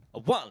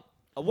one,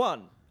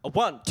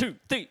 two,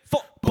 three,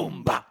 four.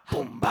 Boom ba,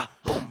 boom ba,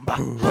 boom ba,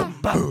 boom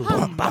ba,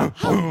 boom ba,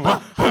 boom ba, boom ba.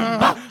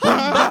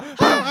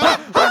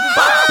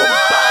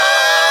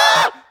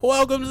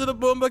 Welcome to the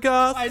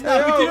Boombacast. I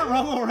know, we did it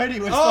wrong already.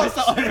 We're supposed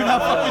to open our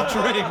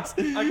fucking drinks.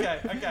 Okay.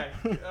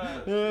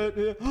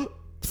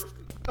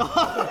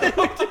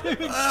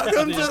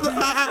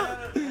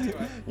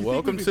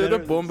 Welcome to the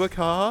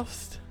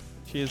Boombacast.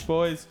 Cheers,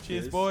 boys.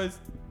 Cheers, boys.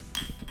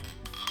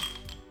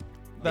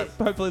 That,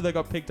 hopefully they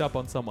got picked up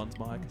on someone's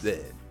mic.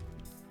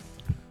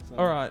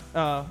 All right.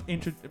 Come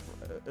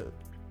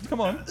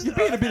on. You're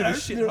being a bit of a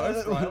shit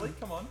host, Riley.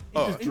 Come on.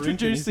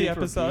 Introduce the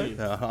episode.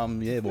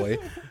 Yeah, boy.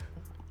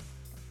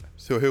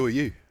 So who are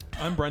you?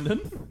 I'm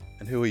Brendan.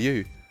 And who are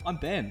you? I'm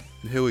Ben.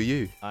 And who are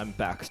you? I'm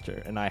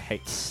Baxter, and I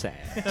hate sand.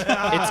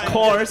 It's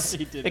coarse.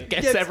 It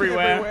gets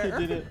everywhere.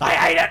 He did it. I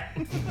hate it.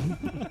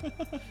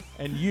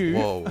 And you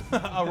Whoa.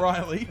 are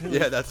Riley.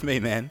 Yeah, that's me,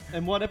 man.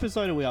 And what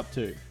episode are we up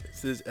to?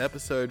 This is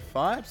episode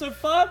 5. Episode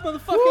 5,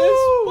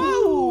 motherfuckers.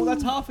 Woo!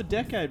 That's half a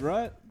decade,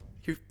 right?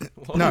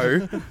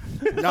 No.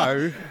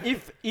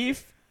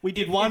 If we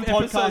did one If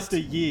podcast episodes-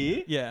 a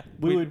year, Yeah.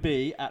 we would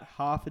be at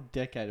half a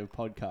decade of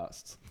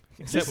podcasts.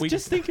 Except we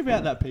Just think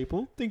about that,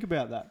 people. Think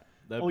about that.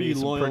 That'd All be you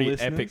some loyal pretty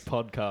listeners. epic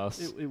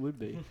podcasts. It would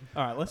be.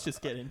 All right, let's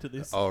just get into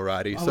this.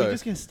 Alrighty, Are so we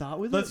just going to start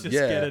with Let's it? just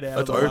yeah, get it out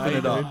let's of the open way.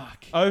 it up.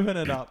 Fuck. Open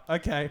it up.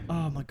 Okay.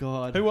 Oh, my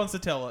God. Who wants to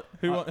tell it?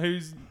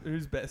 Who's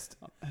best?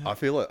 I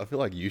feel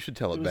like you should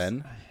tell it,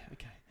 Ben.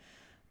 Okay.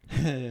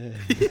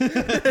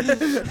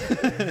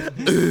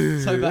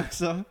 So,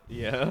 Baxter,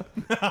 Yeah.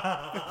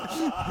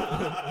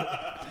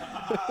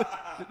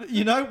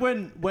 you know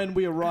when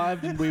we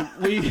arrived and we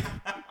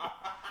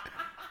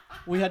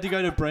had to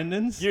go to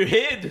Brendan's? You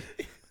hid.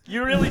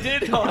 You really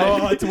did.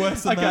 Oh, it's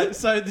worse than Okay, that.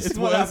 so this It's is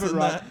what worse happened, than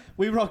right? that.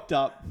 We rocked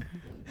up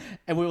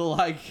and we were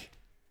like,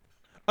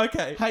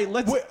 Okay. hey,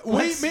 let's...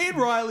 Me and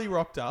Riley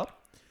rocked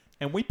up,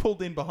 and we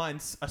pulled in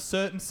behind a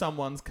certain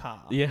someone's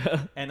car.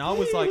 Yeah. And I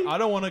was like, I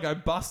don't want to go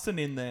busting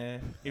in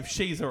there if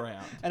she's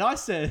around. And I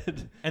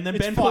said, And then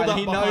it's Ben fine, pulled up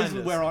he behind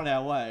knows us. we're on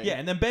our way. Yeah,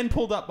 and then Ben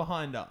pulled up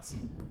behind us.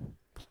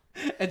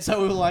 And so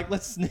we were like,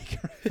 let's sneak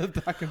around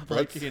the back and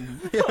break Let's- in.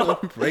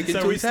 Break So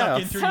into we his stuck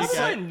house. in through How your did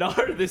I gate.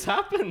 know this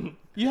happened?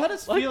 You had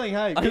us Like- feeling,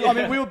 hey. Oh, 'Cause, I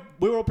mean, yeah.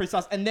 we were all pretty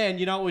sus. And then,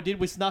 you know what we did?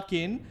 We snuck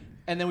in,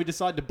 and then we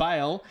decided to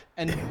bail,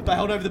 and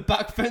bailed over the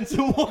back fence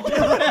and walked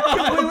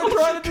around. We were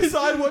trying to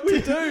decide what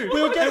to do.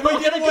 We were And going to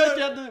didn't wanna-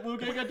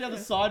 go down the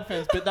side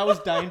fence, but that was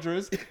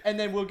dangerous. And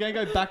then we were going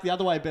to go back the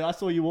other way, but I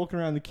saw you walking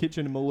around the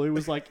kitchen, and Malou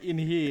was like in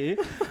here,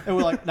 and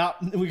we're like, nah,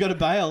 we got to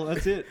bail.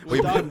 That's it.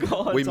 We're done.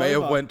 We It's may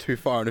have over. went too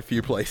far in a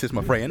few places,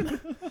 my friend.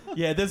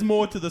 Yeah, there's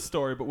more to the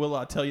story, but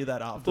we'll tell you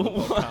that after the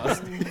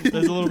podcast.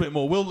 There's a little bit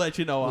more. We'll let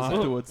you know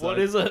afterwards. What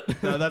though. is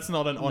it? No, that's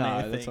not an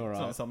on-air No, that's thing. all It's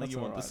right. not something That's you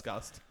all want right.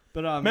 discussed.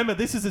 But Remember,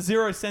 this is a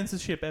zero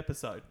censorship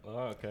episode. Oh,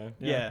 okay.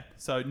 Yeah.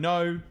 So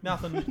no,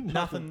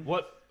 nothing.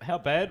 What? How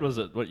bad was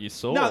it? What you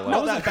saw? No, Like-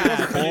 not that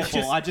bad. But it's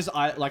awful. just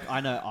I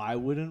know I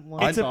wouldn't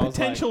want. it's so a I was like,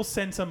 potential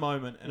censor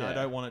moment, and I Yeah.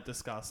 don't want it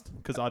discussed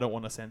because I don't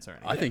want to censor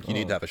anything. I think you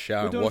need to have a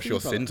shower We're and doing wash your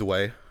things, brother. sins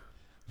away.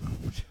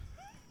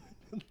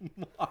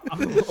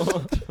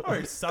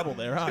 Very subtle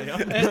there, are you?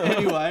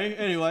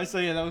 anyway, so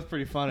yeah, that was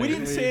pretty funny. We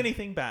didn't see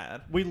anything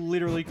bad. We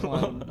literally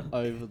climbed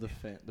over the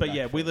fence. But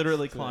yeah, we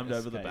literally climbed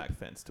over the back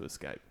fence to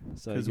escape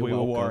because we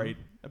were worried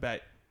about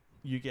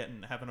you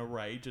having a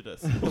rage at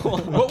us.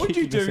 What would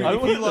you do Kicking us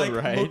if out. you I like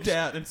wouldn't rage. looked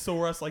out and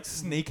saw us like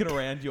sneaking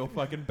around your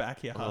fucking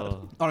backyard?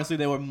 Oh. Honestly,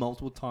 there were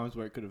multiple times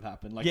where it could have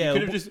happened. Like, Yeah,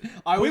 you could have just.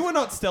 We were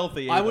not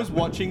stealthy. I either. was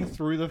watching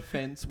through the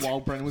fence while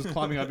Brendan was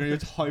climbing over, and he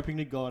was hoping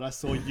to God I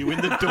saw you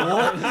in the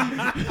door.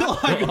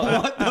 Like,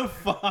 what the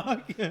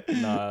fuck?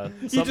 Nah.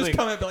 You just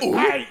come out and be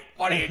like, hey,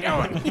 what are you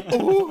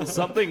doing?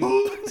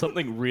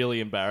 Something really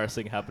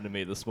embarrassing happened to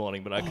me this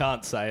morning, but I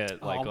can't say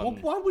it. Like, Oh,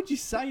 on, why would you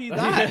say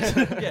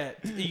that? Yeah,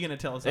 are you going to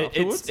tell us It-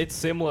 afterwards? it's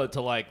similar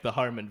to like the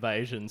home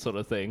invasion sort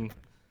of thing.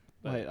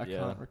 But, Wait, I yeah.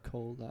 can't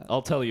recall that.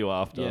 I'll tell you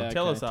after. yeah,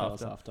 Tell okay,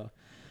 us after.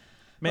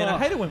 Man, I Oh.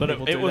 hate it when But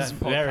people it do was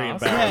that in very podcasts.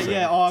 embarrassing.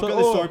 Yeah, I've So- got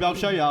this story, but I'll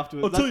show you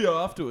afterwards. I'll tell you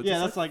afterwards. Yeah,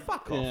 It's that's like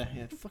fuck off.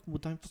 Yeah, well,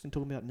 don't fucking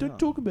talk about it now. Don't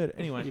talk about it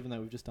anyway. Even though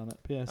we've just done it.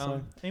 But yeah,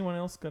 so. Anyone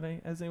else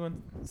has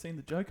anyone seen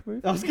the Joker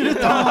movie? I was gonna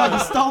you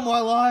stole my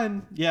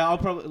line. Yeah, I'll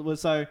probably.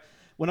 So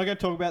we're not gonna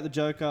talk about the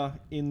Joker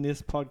in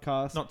this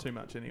podcast. Not too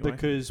much anyway.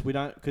 because we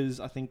don't. Because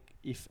I think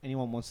if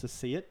anyone wants to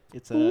see it,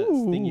 it's a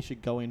Ooh. thing you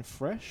should go in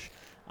fresh.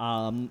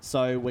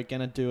 So we're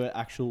gonna do an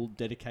actual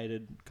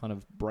dedicated kind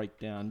of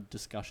breakdown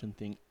discussion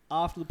thing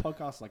after the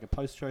podcast, like a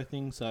post-show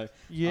thing. So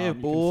Yeah, you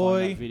can boy.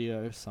 find that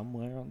video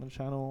somewhere on the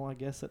channel, I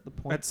guess, at the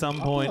point. At some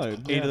point,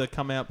 upload. either Yeah. they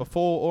come out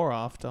before or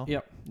after.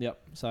 Yep.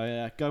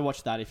 So go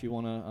watch that if you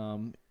want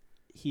to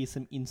hear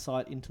some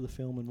insight into the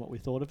film and what we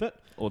thought of it.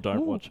 Or don't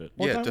Ooh. watch it.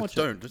 Or Yeah, don't just watch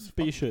don't. it. Just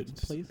But you should,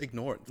 just please.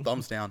 ignore it.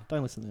 Thumbs down.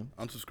 Don't listen to them.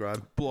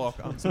 Unsubscribe. Block,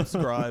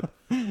 unsubscribe,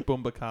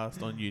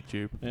 Boombacast on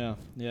YouTube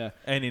Yeah.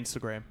 and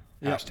Instagram.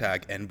 Yep.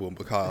 Hashtag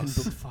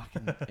 #Boombacast.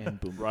 Fucking and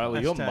boom.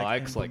 Riley, your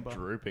Hashtag mic's like Mbumba.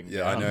 drooping.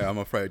 Yeah, I down. know. I'm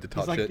afraid to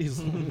touch it.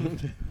 He's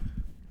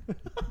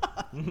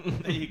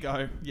There you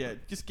go. Yeah,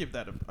 just give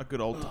that a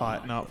good old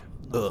tighten up.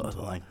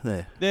 Like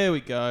there. There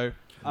we go.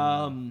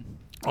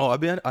 Oh,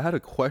 I had a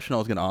question I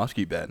was going to ask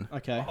you, Ben.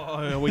 Okay. Oh,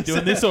 are we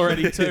doing this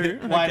already too?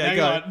 Wait, Okay, hang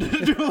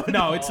go. on.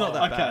 No, it's not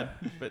that Okay. bad.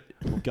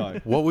 But Go.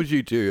 What would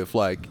you do if,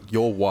 like,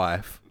 your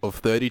wife of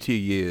 32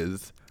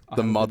 years, the have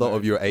been mother of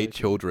married your for 8 32.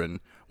 children,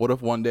 what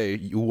if one day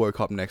you woke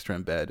up next to her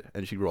in bed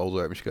and she rolls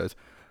over and she goes,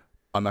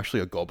 I'm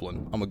actually a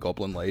goblin. I'm a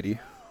goblin lady.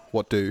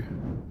 What do?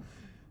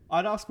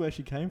 I'd ask where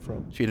she came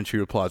from. She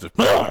replies,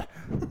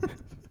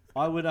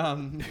 I would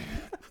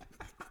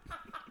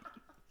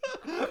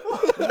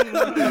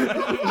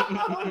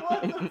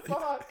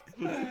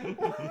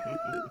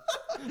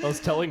I was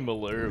telling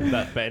Malou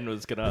that Ben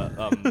was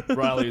gonna,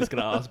 Riley was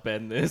gonna ask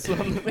Ben this.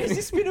 Has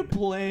this been a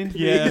planned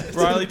yeah, thing?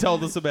 Riley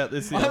told us about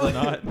this the other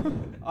night.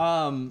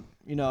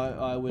 You know,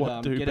 I would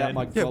What do, get Ben? out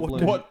my Yeah,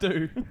 goblin what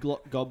do?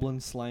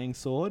 goblin slaying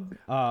sword,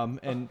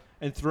 and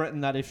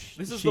threaten that if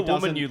This is she the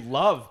woman doesn't- you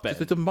love, Ben.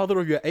 it's the mother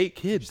of your 8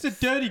 kids. She's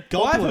a dirty Wife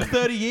goblin. of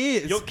 30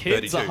 years. Your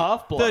kids 32. are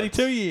half-bloods.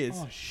 32 years.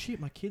 Oh shit,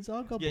 my kids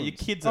are goblins. Yeah, your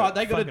kids All are right,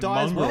 they gotta fucking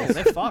die as well.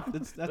 mongrels. They're fucked.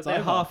 That's But they're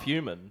over. half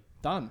human.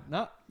 Done.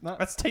 No.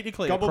 That's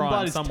technically Goblin a crime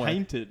blood is somewhere.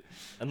 tainted.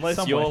 Unless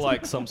Somewhere. you're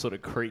like some sort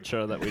of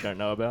creature that we don't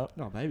know about.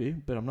 No, maybe,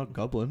 but I'm not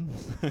goblin.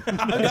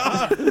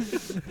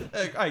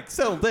 Hey,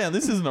 settle down.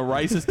 This isn't a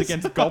racist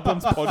against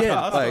goblins podcast, Yeah,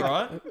 like- all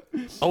right?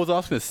 I was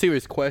asking a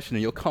serious question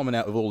and you're coming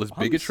out with all this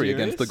I'm bigotry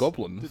against the serious.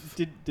 goblins.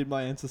 Did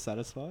my answer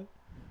satisfy?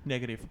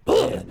 Negative.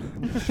 It's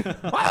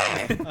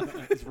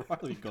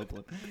Riley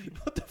Goblin.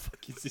 What the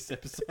fuck is this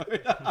episode?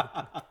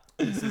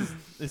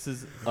 This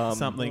is Um,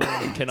 something.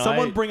 Can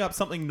Someone I bring up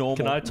something normal.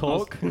 can I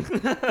talk?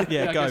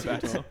 Yeah, I go guess you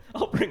back. can talk.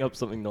 I'll bring up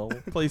something normal.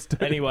 Please do.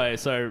 Anyway,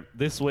 so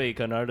this week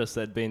I noticed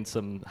there'd been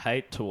some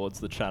hate towards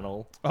the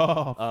channel.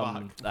 Oh,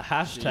 fuck. The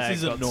hashtag This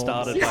isn't got normal.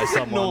 started This by isn't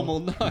someone. normal.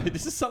 No,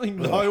 this is something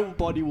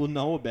nobody will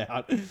know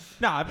about.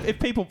 Nah, if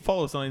people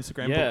follow us on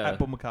Instagram, Yeah. at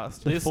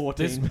Boomacast. This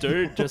 14.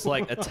 dude just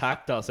like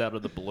attacked us out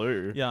of the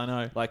blue. Yeah, I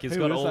know. Like he's Who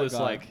got is all that this guy?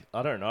 like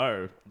I don't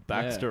know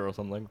Baxter or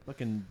something.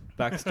 Fucking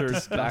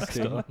Baxter's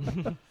Baxter.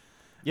 disgusting.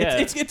 Yeah,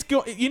 It's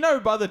go- you know,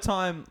 by the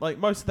time, like,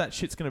 most of that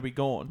shit's going to be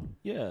gone.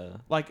 yeah,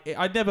 Like,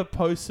 I never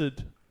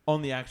posted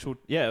on the actual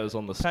yeah. It was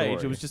on the page. story.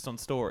 It was just on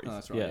stories. Oh,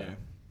 that's right. yeah. Yeah.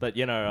 But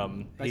you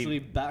know, Basically,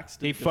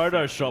 Baxter. he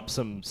photoshopped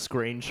some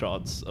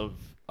screenshots of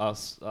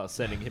us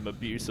sending him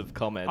abusive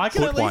comments. I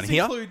can Put at one least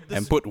here include this.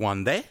 and put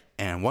one there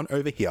and one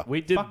over here. we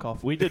did Fuck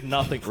off. we did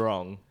nothing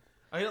wrong.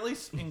 I can at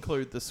least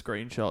include the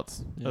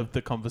screenshots Yeah. of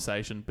the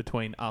conversation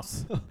between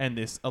us and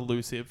this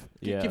elusive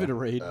Yeah. Give it a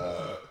read.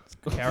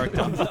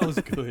 character. That was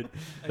good.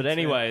 But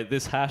anyway,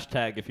 this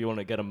hashtag, if you want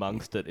to get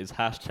amongst it, is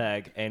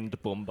hashtag end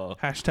Boomba.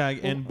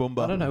 Hashtag end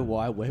Boomba. I don't know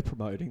why we're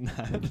promoting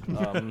that.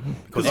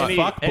 Because any,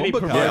 fuck any Boomba.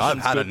 promotion's Yeah, I've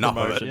had good enough of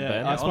it. promotion, Yeah,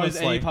 Ben. I suppose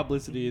honestly. any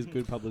publicity is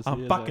good publicity.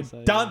 I'm as fucking they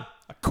say, done. yeah.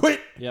 I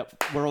quit.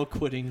 Yep, we're all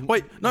quitting.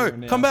 Wait, no, here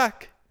now. come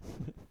back.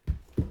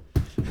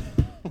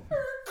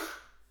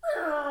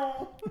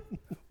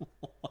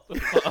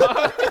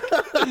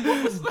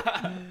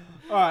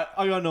 All right,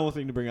 I got a normal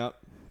thing to bring up.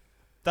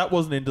 That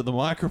wasn't into the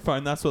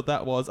microphone. That's what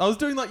that was. I was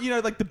doing like, you know,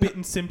 like the bit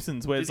in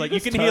Simpsons where it's Did like you you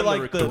just can hear turn the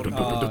like the.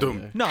 recorder?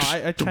 yeah. No,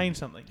 I changed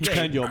something. You Yeah,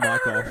 turned your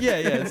mic off. yeah,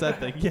 it's that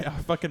thing. Yeah,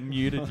 I fucking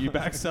muted you,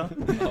 Baxter.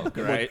 Oh, What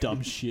great.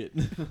 dumb shit.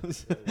 I'm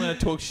gonna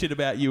talk shit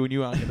about you, and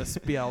you aren't gonna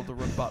be able to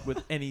rebut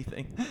with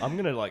anything. I'm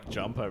going to like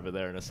jump over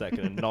there in a second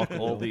and knock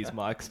all these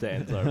mic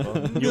stands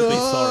over. You'll be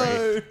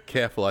sorry.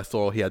 Careful, I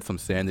saw he had some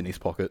sand in his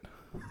pocket.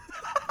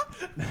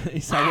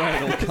 Is that where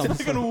it all I'm comes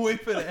gonna from?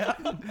 whip it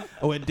out.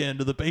 I went down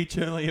to the beach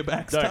earlier,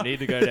 Baxter. Don't need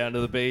to go down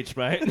to the beach,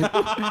 mate.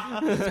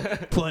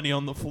 Plenty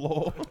on the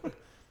floor.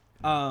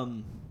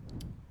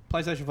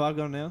 PlayStation 5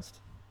 got announced.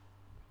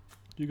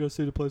 Do you guys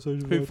see the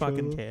PlayStation 5 Who fucking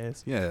trailer?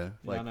 cares? Yeah, Yeah,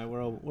 like I know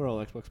we're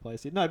all Xbox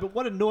players here. No, but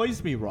what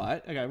annoys me,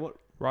 right? Okay, what?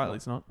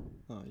 Riley's not.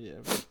 Oh yeah,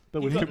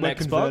 but You've we're got an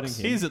converting Xbox?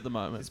 him. He's at the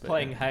moment. He's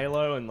playing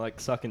Halo and like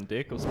sucking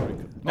dick or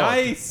something.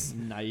 Nice.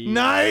 Naive.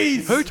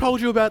 Nice. who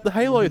told you about the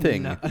Halo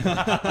thing?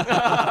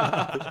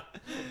 That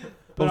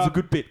was a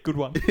good bit. Good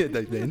one. Yeah,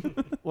 then.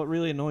 What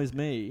really annoys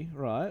me,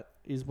 right,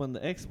 is when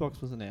the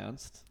Xbox was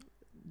announced.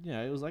 You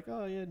know, it was like,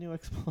 oh yeah, new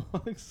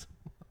Xbox.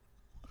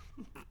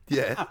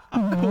 Yeah.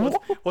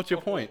 What's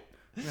your point?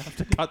 You have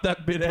to cut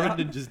that bit out.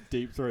 Brendan just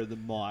deep throated the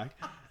mic.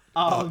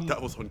 Oh,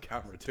 that was on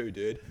camera too,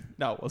 dude.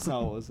 No, it wasn't.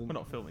 No, it wasn't. We're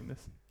not filming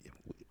this.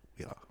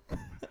 We are.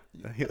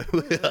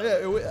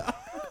 Yeah, we are.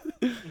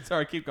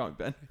 Sorry, keep going,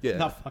 Ben. Yeah.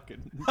 No,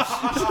 fucking.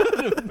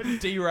 We're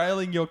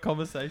derailing your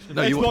conversation.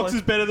 No, you Xbox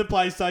is better than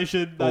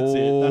PlayStation. That's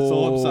it. That's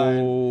all I'm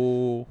saying.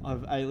 saying.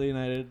 I've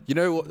alienated. You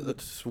know what?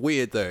 That's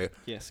weird though.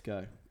 Yes,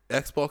 go.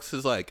 Xbox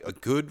is like a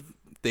good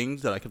thing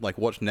that I can like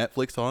watch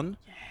Netflix on.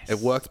 It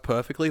works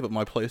perfectly, but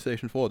my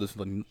PlayStation 4 just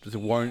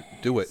won't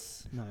do it.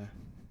 No.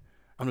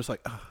 I'm just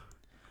like, ugh.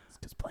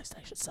 Because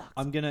PlayStation sucks.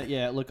 I'm gonna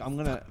I'm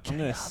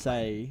gonna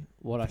say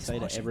what I say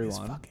to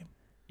everyone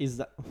is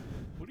that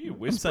What are you I'm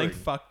whispering?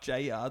 saying fuck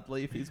Jay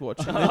Yardley if he's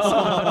watching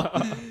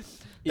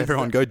this.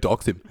 Everyone go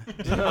dox him.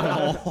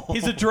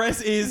 His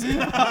address is.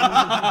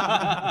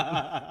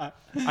 I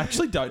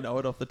actually don't know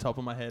it off the top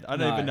of my head. I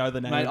don't even know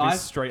the name of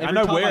his street. I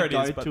know where it is.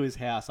 Every time I go to his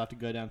house, I have to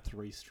go down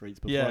 3 streets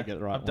before I get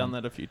the right I've done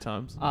that a few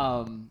times.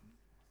 No,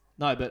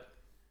 but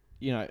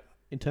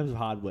in terms of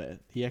hardware,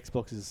 the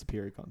Xbox is a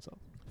superior console.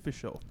 For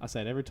sure. I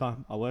say it every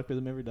time. I work with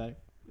them every day.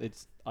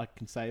 I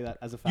can say that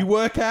as a fact. You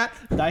work at?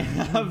 They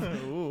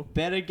have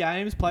better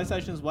games.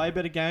 PlayStation's way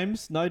better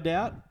games, no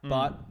doubt.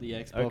 But the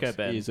Xbox Okay,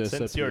 Ben. is a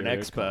Since you're an superior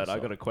expert, console. I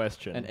got a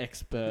question. An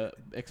expert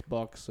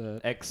Xbox.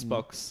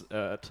 Xbox.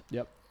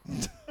 Yep.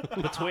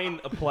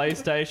 Between a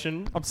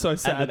PlayStation. I'm so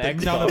sad and an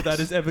that none of Xbox. that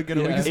is ever going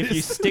to Yeah. exist. If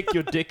you stick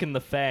your dick in the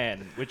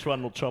fan, which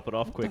one will chop it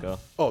off quicker?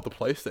 Oh, the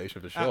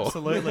PlayStation for sure.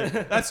 Absolutely.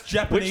 That's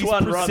Japanese Which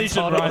one runs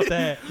precision hotter? right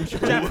there.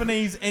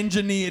 Japanese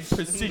engineered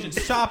precision.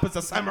 Sharp as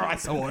a samurai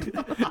sword.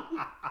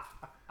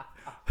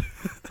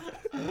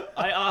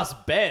 I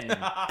asked Ben.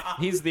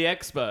 He's the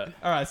expert.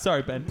 All right,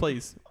 sorry, Ben.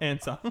 Please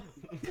answer.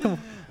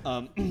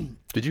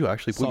 Did you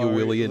actually put your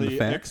willy in the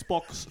fan?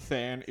 Xbox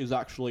fan is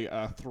actually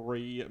a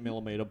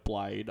 3mm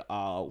blade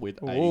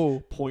with a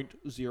Ooh.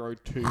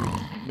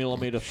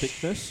 0.02mm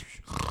thickness.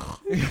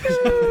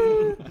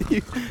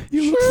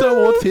 You look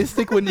so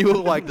autistic when you were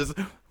like just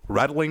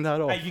rattling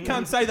that off. Hey, you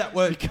can't say that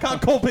word. You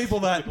can't call people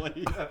that.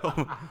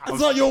 That's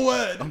not your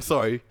word. I'm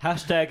sorry.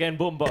 Hashtag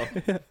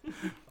Nbumba.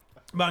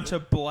 Bunch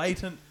of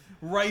blatant,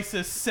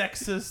 racist,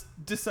 sexist,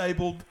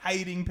 disabled,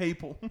 hating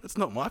people. It's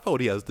not my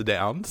fault he has the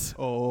downs.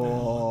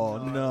 Oh,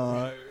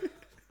 no.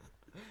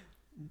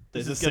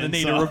 This There's is going to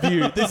need a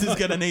review. This is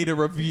going to need a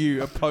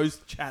review, a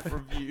post-chat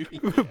review.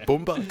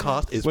 Boomba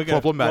cast is We're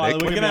gonna- problematic.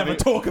 We're going to have a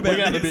talk about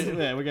We're this.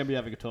 going to be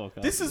having a talk.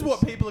 This is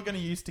what people are going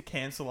to use to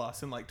cancel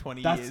us in like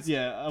 20 years.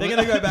 Yeah. They're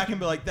going to go back and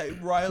be like,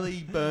 that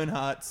Riley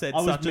Bernhardt said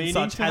such and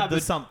such had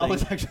the something. I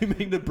was actually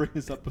meaning to bring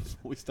this up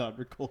before we started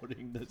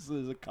recording.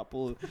 There's a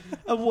couple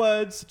of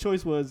words,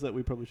 choice words that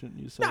we probably shouldn't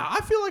use. So. No, I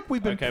feel like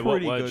we've been Okay, what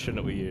pretty word good.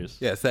 shouldn't we use?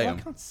 Yeah, say Well, I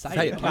them. can't say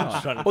Say it. it. Come I'm just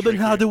on. trying to Well, then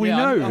trick how you. do we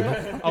Yeah,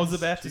 know? I was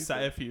about to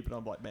say a few, but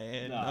I'm like,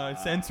 man, no,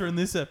 censoring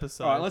this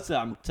episode. All right, let's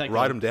take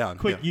Write a them down.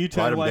 quick Yeah.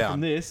 U-turn Write 'em away down. from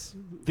this.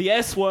 The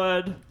S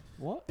word.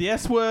 What? The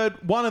S word,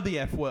 one of the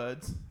F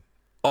words.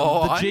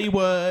 Oh, The G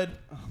word,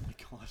 Oh my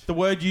god. the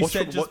word you what's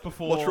said wr- just what-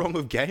 before. What's wrong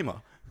with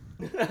gamer?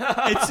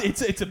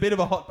 It's a bit of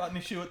a hot button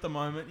issue at the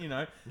moment,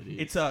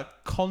 It's a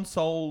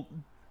console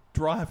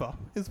driver,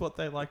 is what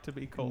they like to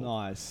be called.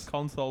 Nice.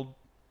 Console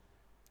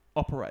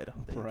operator.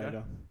 There you go.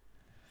 Operator.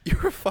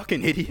 You're a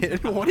fucking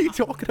idiot. What are you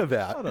talking I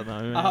about? don't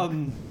know,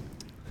 man.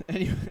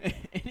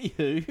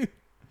 Anywho,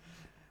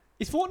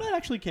 is Fortnite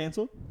actually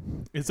cancelled?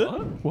 Is it? I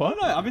What?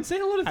 don't know. I've been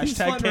seeing a lot of things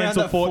Hashtag floating around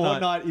cancel that Fortnite.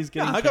 Fortnite is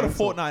getting Yeah, I got a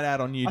cancelled. Fortnite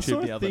ad on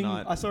YouTube the other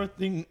night. I saw a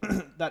thing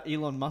that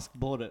Elon Musk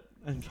bought it.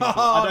 And Oh,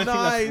 I don't think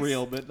nice. that's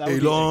real, but that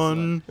would be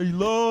excellent.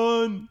 Elon.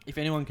 Elon. If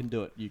anyone can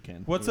do it, you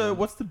can. What's Elon.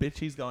 the bitch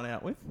he's going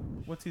out with?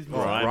 What's his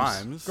name?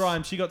 Grimes.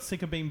 Grimes. She got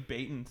sick of being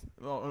beaten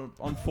on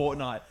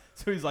Fortnite,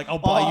 so he's like, "I'll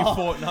buy you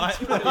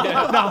Fortnite."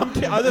 No, I'm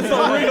kidding. That's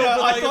not real. but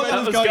like,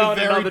 That was going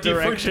another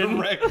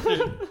direction.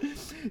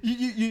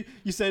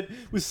 You said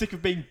was sick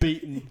of being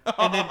beaten,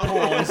 and then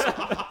paused.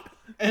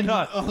 And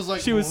No, I was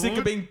like, she was sick of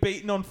what? being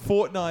beaten on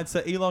Fortnite,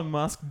 so Elon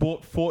Musk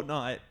bought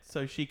Fortnite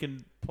so she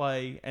can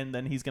play, and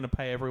then he's going to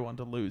pay everyone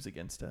to lose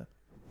against her.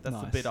 That's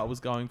the Nice. bit I was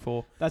going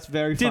for. That's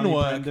very Didn't funny,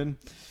 work. Brandon.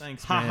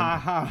 Thanks, Ha man.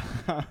 ha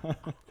ha.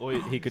 Or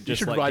he could just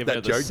should like write give that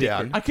her the joke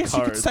down. secret I guess you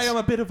could codes. say I'm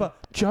a bit of a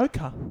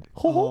joker.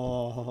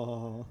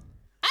 Oh.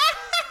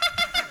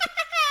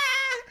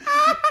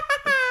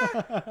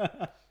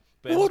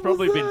 Ben's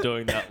probably been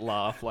doing that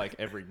laugh like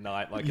every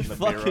night, like You in the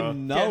fucking mirror.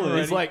 know Getting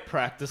it. He's like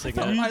practicing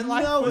it. You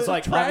know It's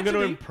like, I'm going to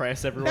tragedy.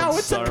 impress everyone No,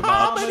 it's so a much.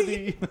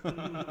 comedy.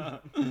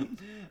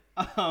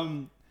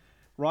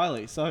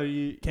 Riley, so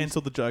you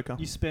Cancel the Joker.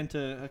 you spent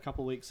a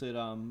couple of weeks at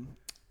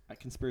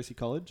Conspiracy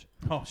College.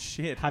 Oh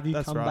shit! Have you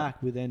That's come right.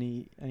 back with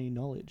any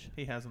knowledge?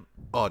 He hasn't.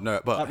 Oh no,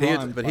 but That here's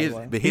rhymes, but by here's the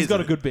way. but He's here's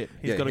got a good bit.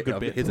 He's got a good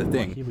bit. Here's the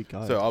thing. Here we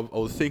go. So I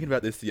was thinking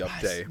about this the other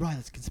day. Right,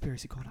 that's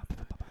Conspiracy Corner.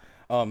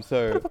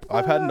 So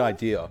I've had an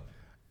idea.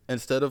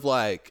 Instead of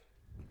like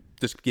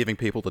just giving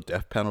people the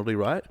death penalty,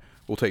 right?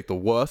 We'll take the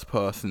worst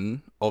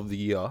person of the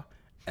year,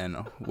 and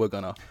we're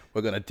gonna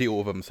deal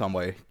with them some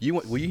way.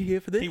 Were you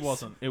here for this? He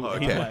wasn't. He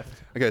Okay.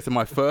 left. Okay, so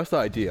my first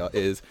idea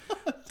is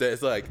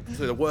there's like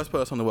the worst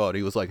person in the world.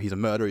 He was like he's a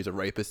murderer, he's a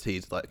rapist,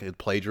 he's like a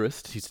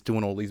plagiarist. He's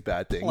doing all these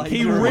bad things. Like-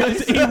 He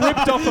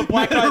ripped off a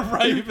Black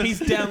Eyed. He's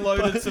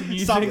downloaded some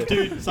music. Some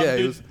dude Yeah,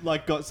 he was-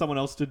 like got someone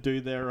else to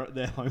do their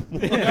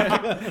homework.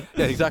 Yeah,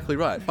 exactly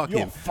right. Fuck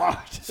You're him.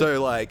 fucked.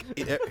 So like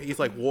he's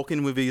like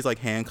walking with these like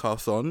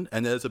handcuffs on,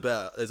 and there's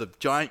a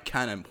giant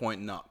cannon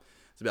pointing up.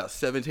 It's about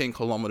 17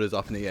 kilometers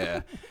up in the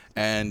air,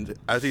 and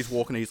as he's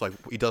walking,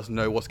 he doesn't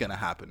know what's gonna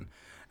happen,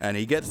 and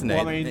he gets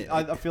Well, named.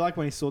 I mean, I feel like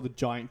when he saw the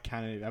giant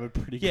cannon, that would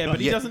pretty. Yeah, good but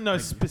he Yeah. doesn't know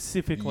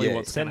specifically Yeah.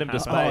 what's Send gonna him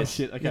to happen. Oh space.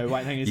 shit! Okay,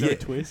 wait, hang on. Is there Yeah. a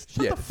twist?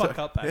 Shut the fuck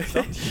up,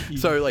 Baxter.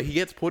 So like he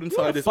gets put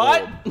inside this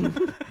fight?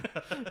 orb.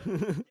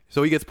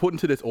 So he gets put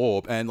into this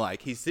orb, and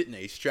like he's sitting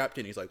there, he's strapped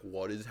in. He's like,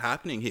 "What is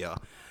happening here?"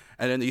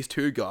 And then these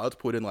two guards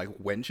put in like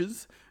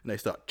wenches, and they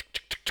start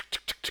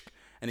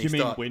and Do he you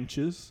mean start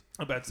winches?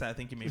 I'm about to say, I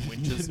think you mean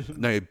winches.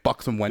 no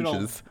bucks and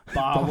wenches.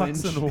 Bar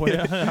winch.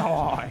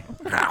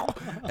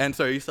 And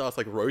so he starts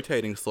like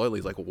rotating slowly.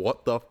 He's like,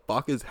 what the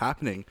fuck is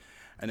happening?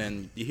 And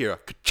then you hear a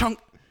ka-chunk.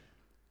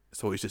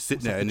 So he's just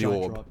sitting there in the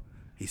giant orb. drop.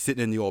 He's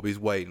sitting in the orb. He's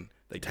waiting.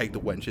 They take the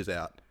wenches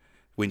out.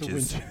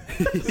 Winches. winch.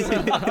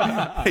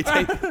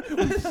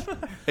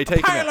 they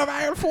take him out.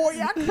 ale for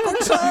you,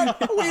 good sir.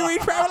 Weary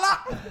traveller.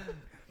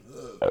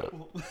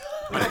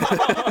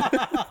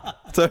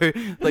 So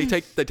they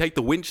take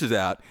the winches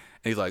out,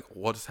 and he's like,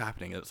 what is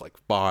happening? And it's like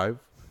 5,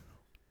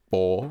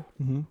 4,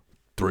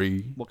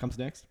 3, What comes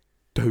next?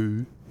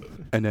 2,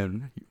 and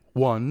then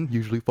 1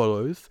 usually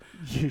follows.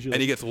 Usually.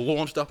 And he gets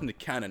launched up into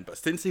cannon. But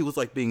since he was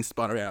like being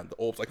spun around, the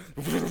orb's like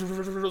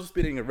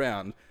spinning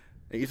around.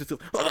 And he's just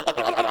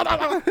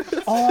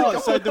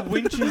Oh, so the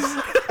winches.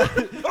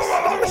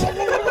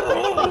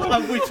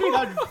 I wish we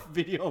had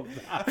video of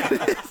that.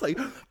 it's like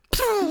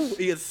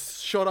he gets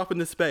shot up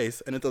into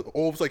space, and the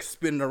orb's like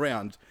spinning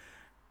around.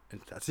 And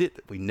that's it.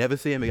 We never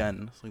see him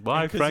again. It's like,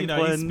 bye, Because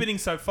Franklin. he's spinning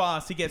so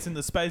fast, he gets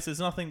into space. There's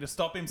nothing to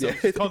stop him, so Yeah.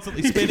 he's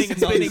constantly spinning and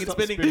Just spinning and non-stop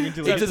spinning. spinning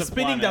until So he the hits a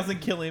spinning planet.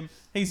 doesn't kill him.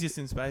 He's just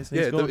in space. He's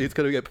Yeah, gone. it's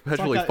going to get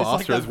perpetually It's like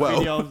faster that as well.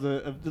 video of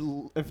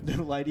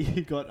the lady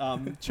who got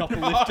chopper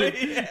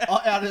lifted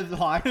out of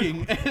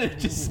hiking, and it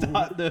just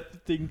start the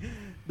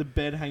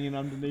bed hanging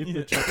underneath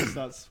the chopper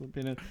starts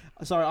spinning.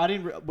 Sorry, I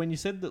didn't. When you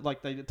said that,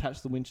 like they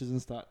attach the winches and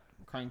start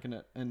cranking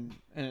it, and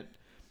it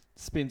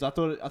spins. I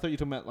thought you were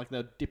talking about like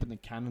they're dipping the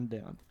cannon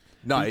down.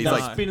 No, he's They're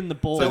like, spinning the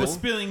ball. So we're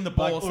spinning the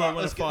ball, Like, so alright,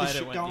 when let's it get this fired,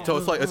 shit it went. going.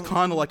 Yeah. so it's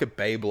kind of like a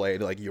Beyblade.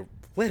 Like you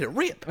let it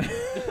rip.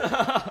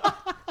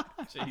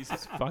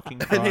 Jesus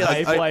fucking And he,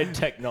 Christ. like, Beyblade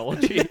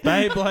technology.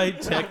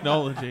 Beyblade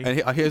technology.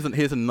 And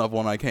here's another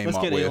one I came Let's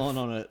up get with. Elon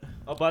on it.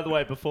 Oh, by the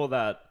way, before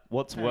that,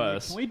 what's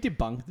worse? Can we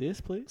debunk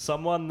this, please?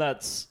 Someone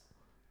that's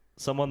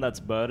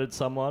murdered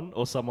someone,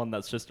 or someone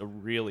that's just a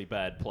really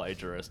bad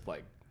plagiarist,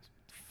 like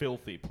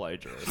filthy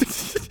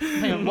plagiarist.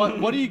 Hang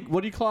on, what do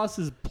you class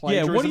as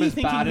plagiarism what do you as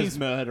think bad he's- as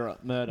murder?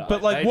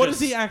 But like, They what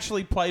just- is he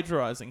actually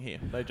plagiarizing here?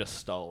 They just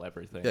stole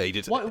everything. Yeah, he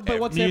just but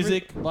what's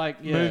Music,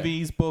 like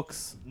Movies,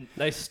 books.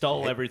 They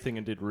stole everything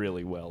and did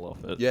really well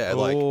off it. yeah,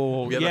 like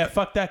Oh, yeah, yeah, like-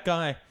 fuck that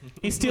guy.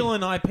 He's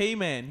stealing IP,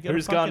 man. You gotta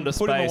Who's gone fucking to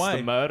put him space, away.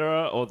 the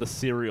murderer or the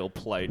serial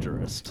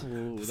plagiarist?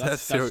 Ooh, That's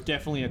that's ser-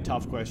 definitely a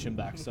tough question,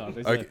 Baxter.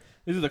 Okay.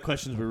 These are the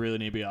questions we really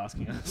need to be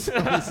asking us.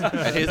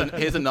 and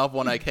here's another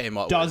one I came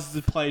up with. Does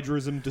the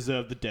plagiarism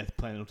deserve the death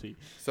penalty?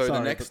 So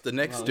Sorry, the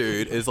next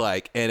dude is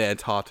like in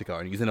Antarctica,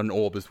 and he's in an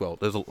orb as well.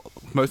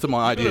 Most of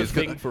my You've got a ideas,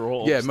 thing for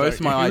orbs, yeah, most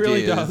of don't my you? He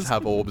really ideas does.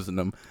 have orbs in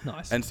them.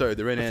 Nice. And so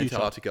they're in A few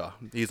Antarctica.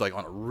 He's like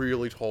on a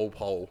really tall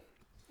pole,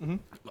 Mm-hmm.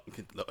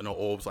 and the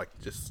orb's like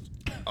just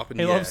up in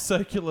He the air, loves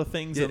circular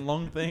things and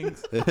long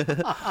things.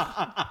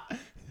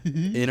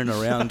 in and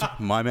around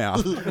my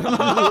mouth.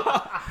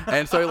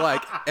 And so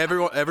like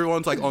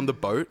everyone's like on the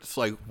boats,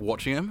 like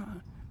watching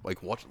him,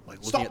 like looking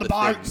Stop at the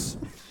thing. boats!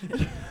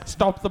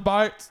 Stop the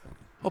boats.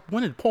 Oh,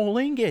 when did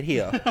Pauline get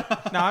here?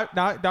 No,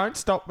 don't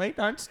stop me.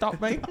 Don't stop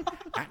me.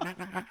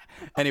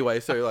 Anyway,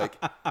 so like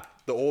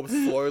the orb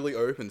slowly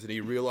opens, and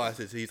he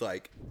realizes he's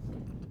like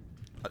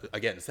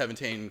again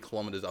 17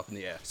 kilometers up in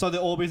the air. So the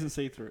orb isn't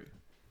see-through.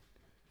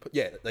 But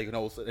yeah, they can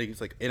also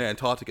he's like in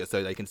Antarctica,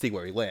 so they can see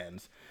where he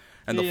lands,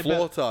 and Yeah, the floor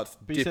but- starts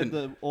But you dipping.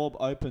 said the orb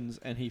opens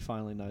and he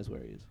finally knows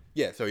where he is.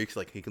 Yeah, so he's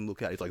like he can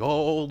look out. He's like,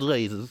 oh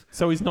Jesus!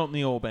 So he's not in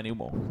the orb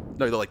anymore.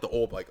 No, the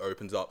orb like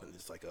opens up, and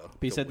it's like a.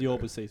 But you said the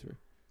orb was see-through.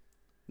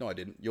 No, I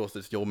didn't. You're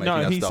making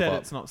No, that he stuff said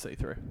up. it's not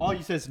see-through. Oh,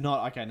 you said it's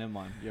not. Okay, never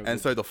mind. You're And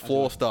good. so the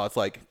floor starts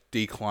like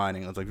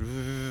declining. It's like,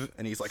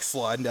 and he's like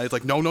sliding down. He's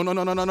like,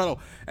 no.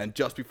 And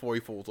just before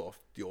he falls off,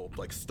 the orb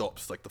like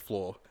stops like the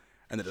floor,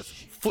 and then just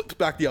flips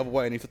back the other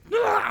way. And he's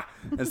like, ah!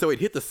 And so he'd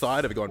hit the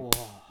side of it, going,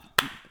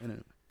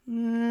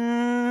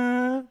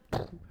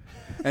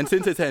 and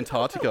since it's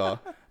Antarctica,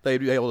 they'd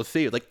be able to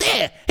see it. Like,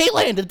 there, he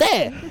landed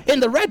there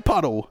in the red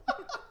puddle.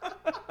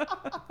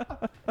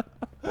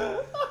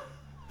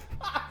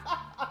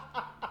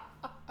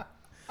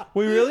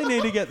 We really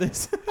need to get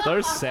this.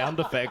 Those sound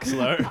effects,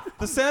 though.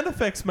 The sound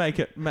effects make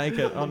it.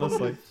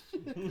 Honestly.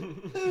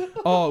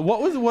 Oh,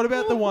 what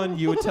about the one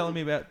you were telling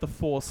me about the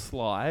 4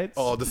 slides?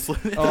 Oh, the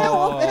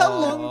How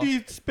long do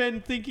you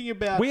spend thinking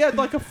about? We had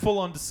like a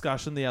full-on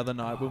discussion the other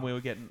night when we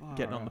were getting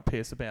on the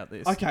piss about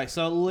this. Okay,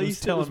 so at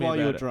least it telling was me while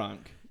you were about it.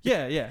 drunk.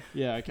 Yeah, yeah.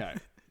 Yeah, okay.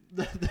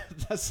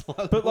 That's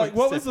slightly But like,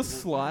 more what was the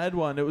acceptable. slide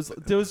one? There was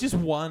just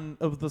one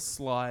of the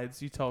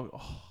slides you told.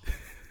 Oh,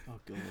 Oh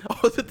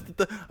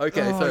god.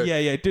 okay, oh, so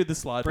yeah, do the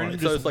slide Brendan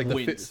one. so it's like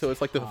winced it's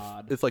like the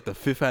hard. it's like the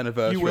 5th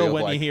anniversary. You will of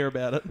when like, you hear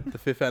about it. the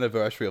 5th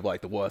anniversary of like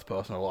the worst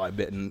person alive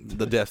bitten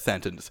the death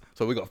sentence.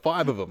 So we got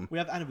 5 of them. We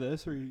have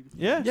anniversary.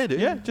 Yeah, Yeah,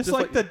 dude. Yeah, just Just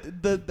like,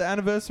 like- the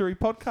anniversary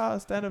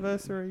podcast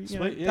anniversary. You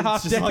know, Sweet, yeah,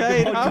 half it's just like a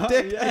decade, half podcast.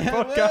 decade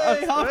Yeah, podcast.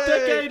 hey, half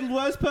Hey. decade,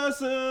 worst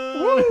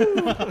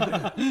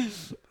person.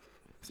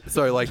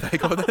 So like they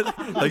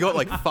got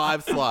like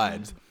 5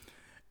 slides,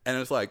 and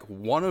it's like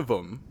one of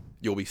them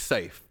you'll be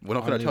safe. We're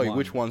not going to Only tell you one.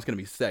 which one's going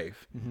to be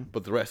safe,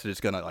 but the rest are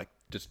just going to like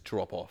just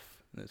drop off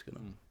And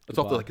it's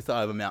off the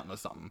side of a mountain or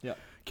something. Yeah.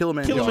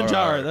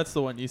 Kilimanjaro. That's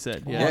the one you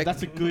said. Oh, Yeah.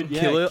 that's a good.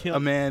 Yeah, Killer, a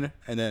man,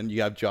 and then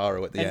you have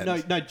gyro at the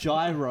end. No,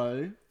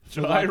 gyro.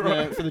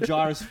 Gyro. For the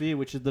gyrosphere,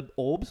 which is the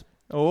orbs.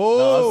 Oh,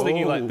 No, I was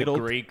thinking like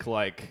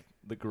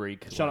the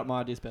Greek. Shut up,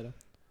 my idea's better.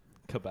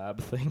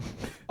 Kebab thing.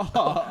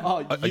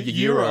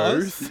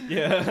 Euros.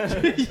 Yeah.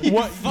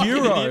 What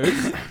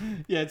euros?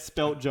 Yeah, it's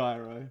spelt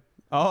gyro.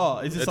 Oh,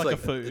 is this It's like a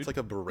food? It's like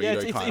a burrito Yeah,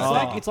 it's kind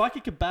like of. it's like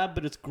a kebab,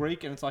 but it's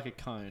Greek and it's like a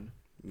cone.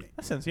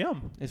 That sounds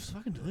yum. It's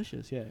fucking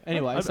delicious. Yeah.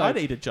 Anyway, I'd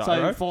eat a gyro.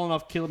 So falling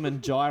off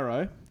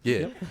Kilimanjaro.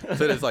 Yeah.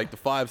 So there's like the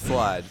 5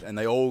 slides, and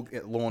they all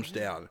get launched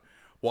down.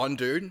 One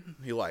dude,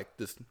 he like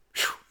this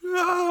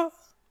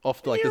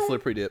off to like the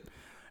slippery dip,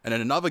 and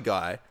then another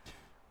guy,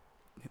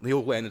 they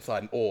all land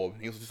inside an orb.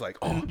 And he was just like,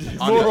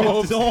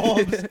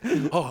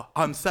 oh,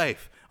 I'm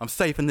safe. I'm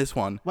safe in this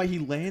one. Wait, he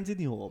lands in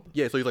the orb.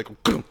 Yeah. So he's like,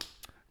 and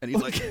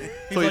he's like,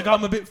 He's like,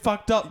 I'm a bit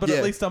fucked up, but Yeah.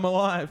 at least I'm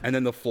alive. and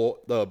then the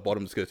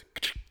bottom just goes.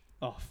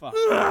 Oh fuck.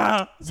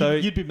 So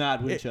You'd be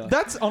mad, wouldn't you?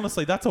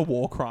 that's a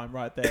war crime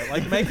right there.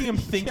 Like making him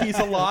think he's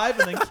alive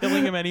and then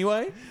killing him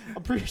anyway.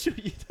 I'm pretty sure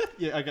you.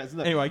 Yeah. Okay. So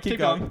Anyway, keep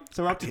going.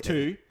 So we're up to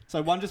 2.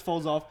 So one just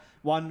falls off.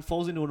 One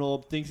falls into an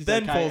orb, thinks he's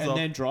Then okay, falls and off.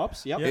 then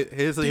drops. Yep.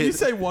 Here's Did you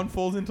say one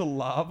falls into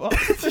lava?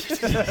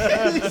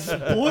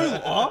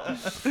 Spoiler.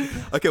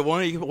 okay,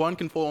 one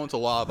can fall into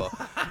lava,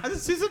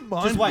 This isn't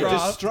mine. Just wait.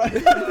 Just straight.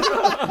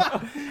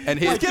 and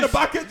here's Get a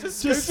bucket, just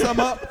scoop some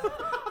up.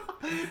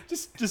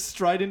 just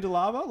straight into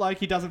lava. Like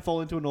he doesn't fall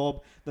into an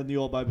orb, then the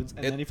orb opens,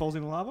 and then he falls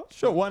into lava.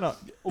 Sure, why not?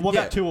 Or what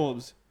Yeah. about 2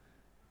 orbs?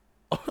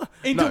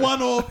 Into No.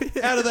 one orb,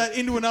 out of that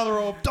into another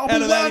orb, Double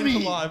out of that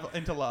whammy.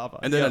 into lava.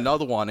 And then Yeah.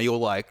 another one, he'll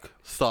like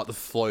start to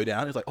slow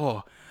down. He's like,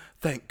 oh,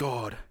 thank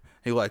God.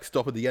 He'll like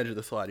stop at the edge of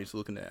the slide. He's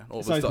looking there. All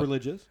of So a he's sudden-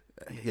 religious.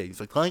 Yeah, he's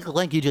like,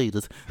 thank you,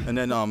 Jesus. And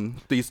then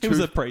these He two, was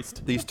a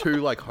priest. these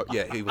two like,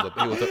 he was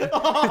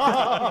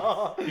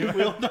a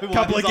We all know why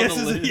Couple of he's on the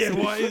guesses. list. Yeah,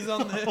 why he's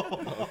on there?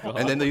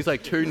 and then these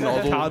like two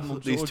Cardinal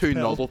nozzles, these George two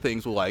Pell. nozzle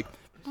things were like,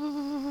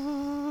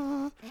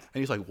 and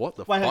he's like, what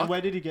the Wait, fuck?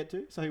 where did he get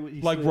to? So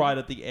he Like slid- right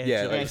at the edge.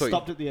 Yeah, of Yeah, it. he so he-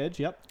 stopped at the edge.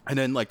 Yep. And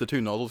then like the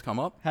two nozzles come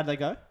up, How'd they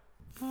go?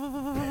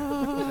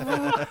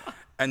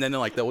 and then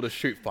like they'll just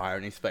shoot fire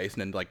in his face,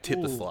 and then like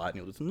tip the Ooh. slide, and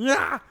he'll just.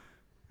 Nah!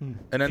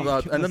 And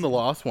then the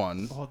last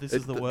one. Oh, this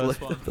is the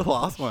worst one. The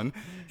last one,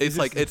 it's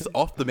like it's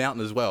off the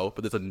mountain as well,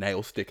 but there's a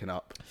nail sticking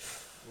up.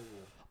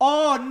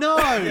 Oh no!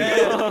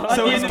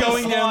 So he's End of the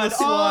going down the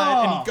slide.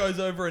 slide and Oh. he goes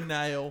over a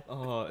nail.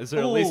 Oh, is there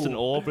at least an Ooh.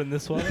 orb in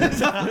this one?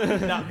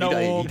 No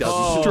He orb,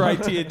 doesn't.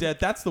 straight to your death.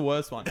 That's the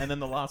worst one. And then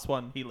the last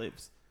one, he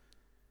lives.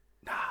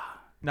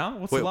 No,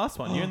 what's Wait. the last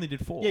one? You only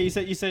did 4. Yeah, you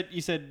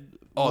said.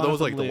 Oh, one there of was,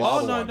 them like, the lived.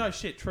 lava Oh no, one. no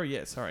shit. True.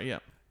 Yeah. Sorry. Yeah.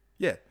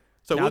 Yeah.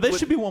 So Now what- there what-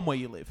 should be one where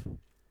you live,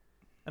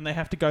 and they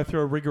have to go through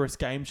a rigorous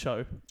game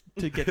show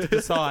to get to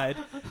decide,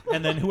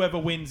 and then whoever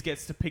wins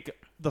gets to pick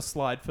the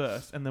slide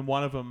first, and then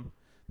one of them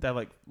they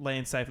like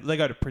land safe. They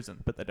go to prison,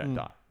 but they don't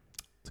die.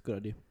 It's a good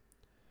idea.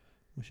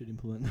 We should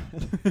implement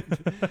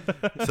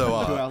that. So To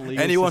our legal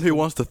anyone who system.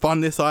 wants to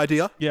fund this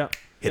idea, Yeah.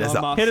 hit us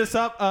up. Mark. Hit us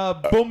up,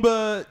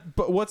 Boomba.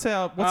 What's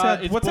our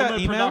It's what's our Boomba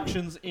email?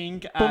 Productions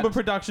Inc. Boomba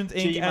Productions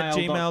Inc. at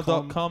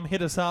gmail.com. gmail.com.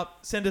 Hit us up.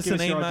 Send us Give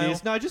an us your email.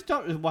 ideas. No, just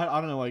don't. I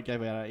don't know why you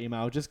gave out our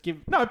email. Just give.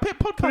 No, Put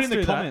podcasts it in the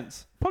do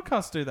comments. that.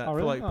 Podcasts do that Oh, for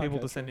really? like Oh, people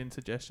okay, to send in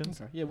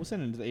suggestions. Okay. Yeah, we'll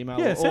send it into the email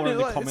Yeah, or send in it,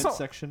 the like, comments it's not-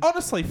 section.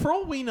 Honestly, for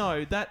all we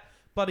know, that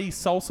bloody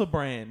salsa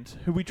brand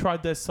who we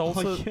tried their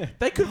salsa, Oh, yeah.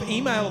 they could have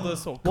emailed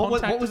us or What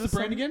contacted was the us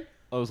brand on- again?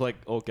 I was like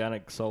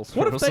organic salsa.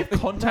 What or if they've something.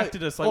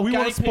 contacted us? Like we want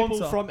Organic to sponsor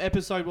people from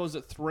episode, what was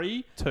it,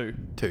 3? 2.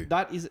 2.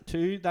 That is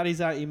 2. That is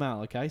our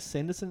email, okay?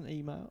 Send us an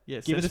email. Yeah,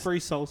 Give send us us- free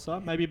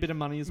salsa. Maybe a bit of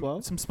money as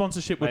well. Some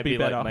sponsorship would Maybe be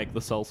better. like make the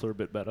salsa a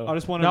bit better. I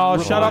just want to. No,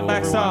 shut up,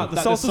 remind Maxar. everyone The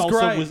that salsa's salsa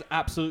great. was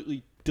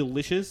absolutely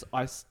delicious.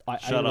 I ate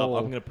Shut it up! all.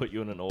 I'm gonna put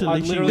you in an orb. I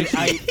literally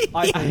ate.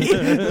 I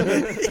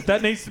ate. That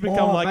needs to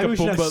become like a maybe we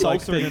should have Boomba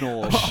like salsa in thing. an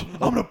orb. I'm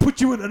gonna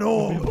put you in an I'm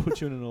orb. gonna put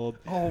you in an orb.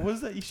 Oh, what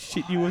was that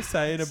shit you were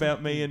saying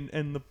about me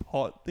and the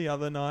pot the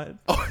other night?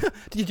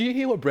 Did you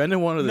hear what Brendan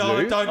wanted to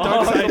No, do?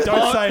 don't say it.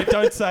 Don't say it.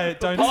 Don't say it.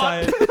 Don't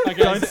say it.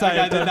 Okay, Don't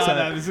say it. no, Don't say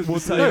no, it. this is- We'll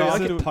this say is- it No,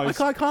 this after. is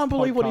post- I can't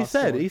believe what he podcast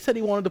said. story. He said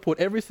he wanted to put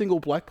every single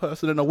black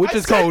person in a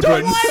witch's said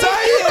cauldron. don't say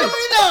it.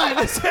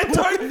 I said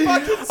don't fucking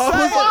say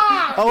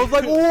it. I was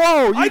like,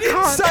 whoa, you I didn't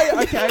can't. say it,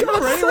 okay?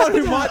 For anyone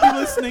who might be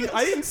listening,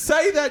 I didn't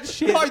say that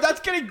shit. No, that's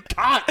getting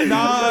cut. No,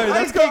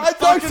 that's getting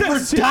got I don't fucking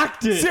say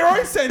redacted.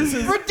 Zero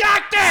senses.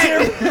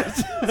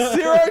 Redacted.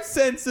 Zero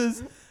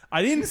senses.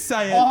 I didn't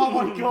say it. Oh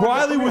my God.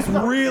 Riley was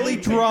really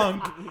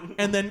drunk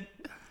and then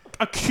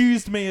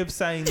accused me of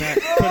saying that,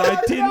 but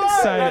I didn't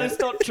say That it. is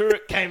not true.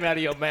 It came out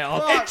of your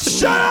mouth.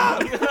 Shut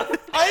up!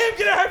 I am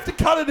gonna have to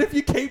cut it if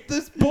you keep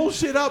this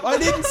bullshit up. I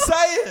didn't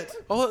say it.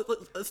 Oh,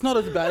 it's not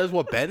as bad as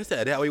what Ben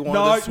said, how he wanted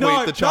No, to sweep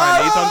no, the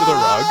Chinese under the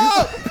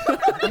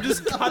rug. I'm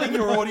just cutting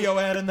your audio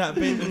out in that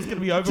bit. It's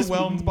gonna be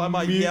overwhelmed by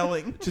my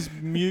yelling. Just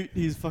mute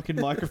his fucking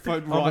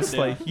microphone right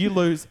Honestly, now. you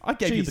lose. I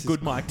gave Jesus you the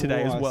good mic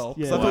today as Christ. well.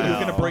 Yeah. So I thought you were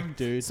Wow. going to bring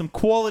Dude. some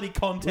quality We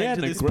content had,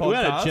 to an this we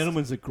had a podcast.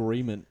 gentleman's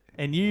agreement.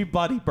 And you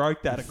bloody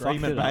broke that You fucked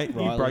agreement, it up, mate. You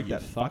Riley, broke you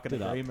that fucked fucking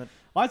it up. agreement.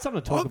 I had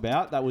something to talk What?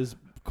 about that was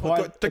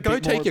quite. Go a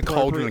bit take more your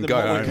cauldron and appropriate go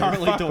than what we're home.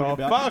 currently Fuck talking off,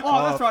 about. fuck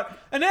Oh, that's off. right.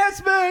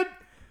 Announcement.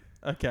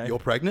 Okay. You're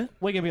pregnant?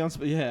 We're gonna be on.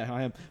 Yeah,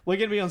 I am. We're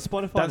gonna be on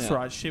Spotify. That's now.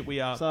 right. Shit, we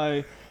are.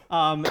 So,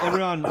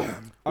 everyone,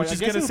 Which is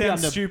going to sound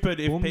stupid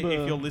if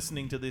Boomba. you're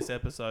listening to this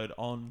episode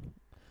on.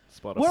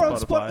 Spotify. We're on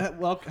Spotify.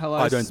 Well, hello,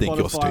 I don't think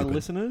you're Spotify stupid.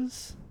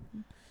 listeners.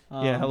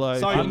 Yeah, hello.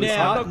 So I'm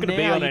now, not going to be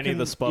now on you any of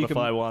the can- you can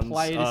Spotify ones.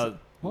 play this-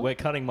 What? We're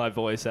cutting my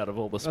voice out of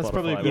all the That's Spotify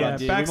probably a good Yeah,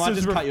 ones. idea. We might Baxter's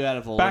just re- cut you out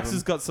of all Bax of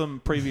has them. got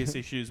some previous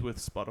issues with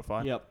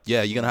Spotify. Yep.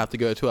 Yeah, you're going to have to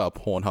go to our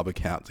Pornhub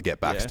account to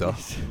get Baxter.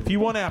 If you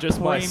want our Just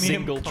my premium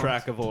single content-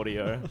 track of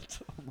audio.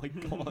 Oh my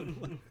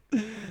god.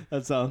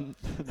 That's No,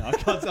 I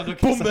can't. I'm not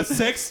Boomba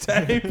sex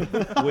tape.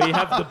 We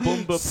have the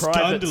Boomba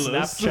private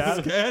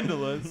Snapchat.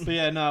 Scandalous. But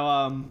yeah,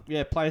 no.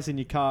 Yeah, play us in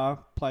your car.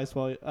 Play us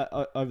while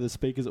over the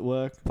speakers at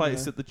work. Play you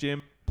us know. at the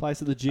gym. Play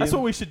us at the gym. That's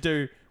what we should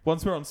do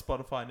once we're on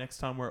Spotify next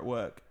time we're at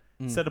work.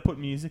 Instead of put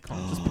music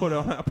on, just put it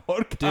on our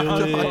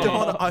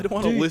podcast. I don't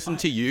want to listen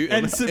to you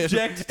and in-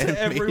 subject in to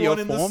everyone media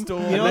in the form. store.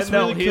 You know And what's then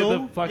they'll really hear cool? the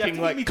You have fucking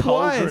to like get me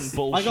cauldron twice.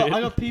 bullshit.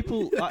 I got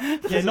people.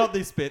 Yeah, not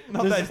this bit.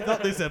 Not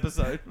this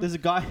episode. There's a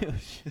guy.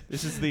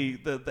 This is the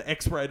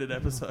X-rated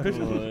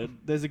episode.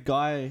 There's a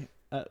guy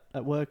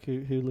at work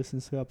who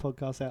listens to our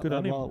podcast out Good loud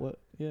on him. while at work.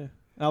 Yeah.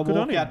 I'll Good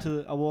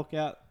on walk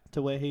out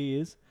to where he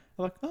is.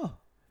 I'm like, oh,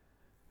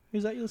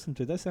 who's that you listen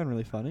to? They sound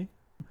really funny.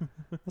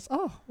 I was,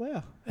 oh,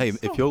 wow. Hey,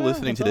 That's- if oh, you're wow,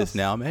 listening to that's this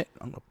now, mate,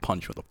 I'm going to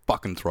punch you in the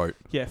fucking throat.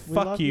 Yeah, We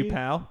fuck love you, you.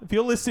 pal. If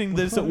you're listening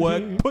to this at love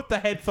work, you. put the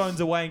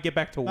headphones away and get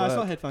back to No, it's not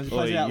work. headphones. It Oi,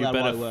 plays out you loud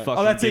while better at work.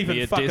 fucking Oh, that's give even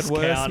me a fucking worse,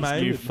 discount,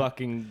 mate. you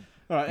fucking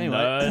All right, anyway.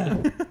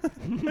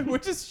 nerd. We're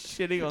just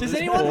shitting on Does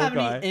this anyone poor have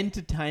guy. any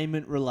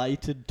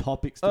entertainment-related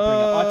topics to bring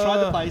up? I tried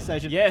the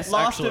PlayStation. yes,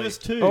 Last actually. of Us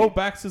 2. Oh,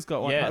 Baxter's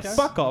got one. Yes. No,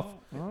 fuck off.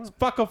 Alright.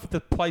 Fuck off with the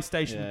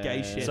PlayStation Yeah.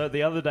 gay shit. So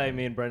the other day,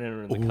 me and Brendan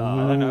were in the I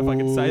car. don't know if I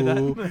can say that.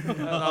 That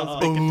was a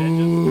bit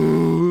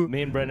contentious.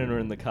 Me and Brendan were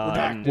in the car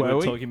and Were we were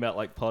we? talking about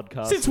like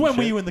podcasts. Since and when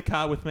were shit. you in the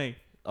car with me?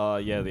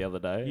 Yeah, the other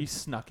day. You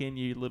snuck in,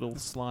 you little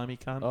slimy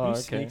cunt. Oh, Who okay.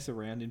 sneaks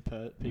around in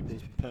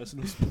people's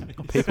personal space?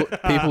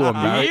 People are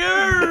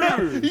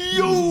married.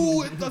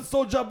 Yo, it's the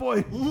Soldier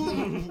Boy.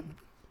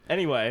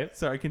 Anyway,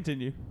 Sorry,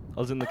 continue. I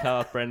was in the car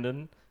with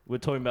Brendan. We're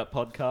talking about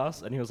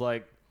podcasts, and he was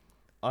like,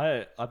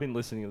 I've been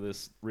listening to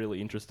this really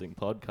interesting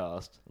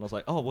podcast. And I was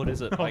like, oh, what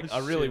is it? Like, I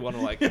really shit. want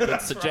to, like, a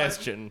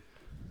suggestion.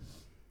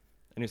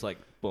 And he's like,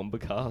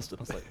 Bombacast. And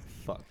I was like,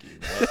 fuck you,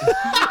 mate.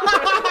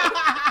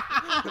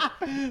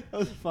 That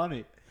was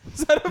funny.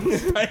 Is that a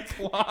fake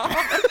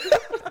laugh?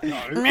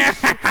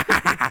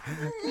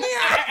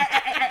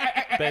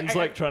 Ben's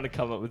like trying to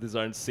come up with his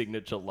own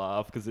signature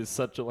laugh because he's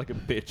such a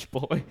bitch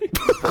boy.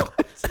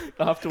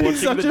 After watching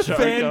He's such the a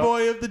Joker,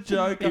 fanboy of the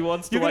Joker. He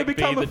wants to, You're gonna like, be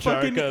become the a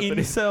fucking Joker, but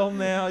he's- incel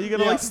now. You're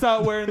gonna Yeah. like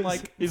start wearing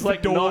like He's,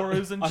 like, not-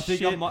 fedoras and I think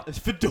shit. I might.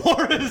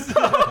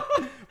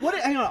 Fedoras. What?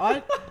 Hang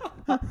on.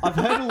 I've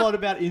heard a lot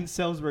about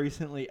incels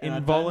recently. And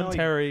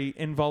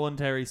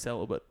Involuntary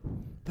celibate.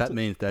 That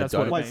means they that's what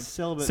don't. it Wait, means.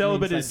 celibate.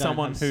 Celibate means is they don't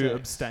someone have who sex.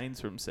 abstains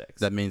from sex.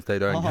 That means they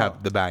don't Oh.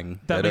 have the bang.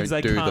 That means they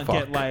don't do can't the fuck.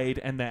 get laid,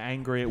 and they're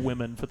angry at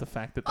women for the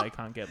fact that they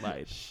can't get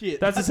laid. Shit.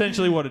 That's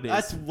essentially what it is.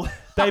 That's what.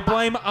 They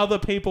blame other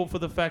people for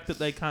the fact that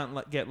they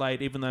can't get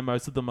laid, even though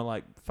most of them are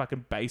like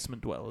fucking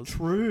basement dwellers.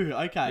 True.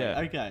 Okay. Yeah.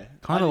 Okay.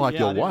 Kind of like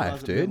your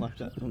wife, dude.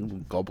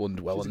 dude. Goblin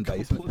dwelling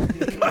basement.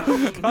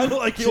 Kind of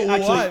like your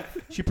wife.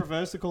 She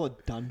prefers to call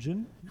it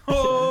dungeon.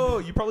 Oh,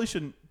 you probably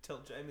shouldn't tell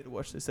Jamie to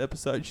watch this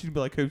episode. She'd be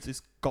like, "Who's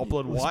this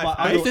goblin It's wife? my-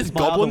 eh? Who's this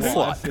my other goblin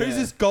wife, slut? yeah. Who's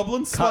this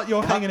goblin slut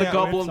you're hanging the out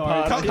goblin with?" Sorry,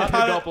 part. cut- Cut the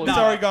it. goblin. No.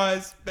 Sorry,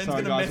 guys. Ben's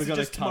Sorry, gonna guys, we message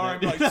gotta us cut tomorrow. it. And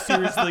be like,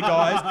 seriously,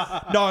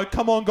 guys. No,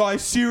 come on,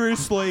 guys.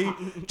 Seriously,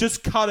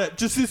 just cut it.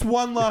 Just this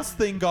one last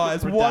thing,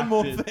 guys. One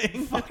more Redacted.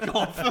 thing. Fuck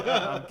off.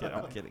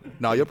 I'm kidding.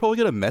 No, you're probably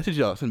gonna message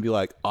us and be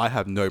like, "I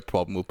have no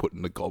problem with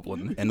putting the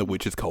goblin in the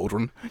witch's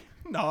cauldron."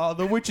 No,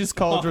 the witch's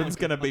cauldron's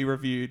gonna be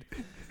reviewed.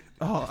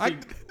 Oh,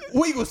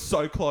 we were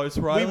so close,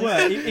 right? We were.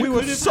 It we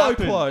were could have so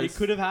happened. close. It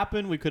could have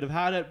happened. We could have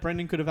had it.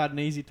 Brendan could have had an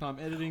easy time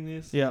editing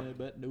this. Yeah.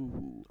 But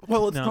no.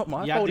 Well, it's No. not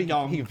my You had fault. to go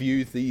on- He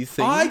views these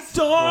things. I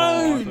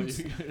Oh, don't.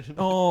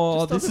 Oh,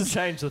 Just this doesn't is.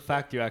 change the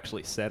fact you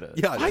actually said it.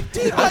 Yeah, I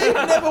did.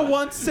 I never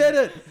once said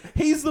it.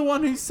 He's the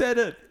one who said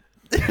it.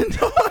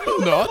 no,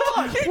 I'm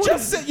not. You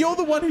just said you're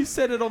the one who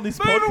said it on this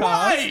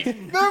podcast.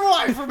 Move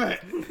away from it.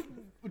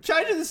 We're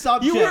changing the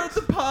subject. You were at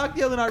the park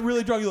the other night,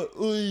 really drunk. You're like,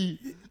 "Oi,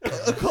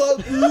 I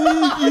can't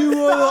believe you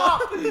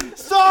were."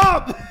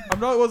 Stop. I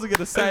know I wasn't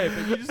gonna say it,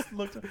 but you just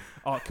looked.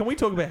 Oh, can we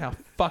talk about how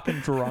fucking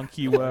drunk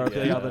you were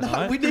the Yeah. other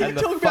night? We need And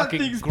to the talk about fucking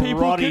things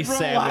people grotty can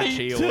sandwich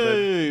relate he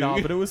to. No,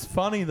 but it was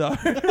funny though.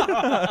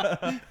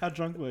 How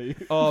drunk were you?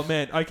 Oh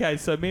man. Okay,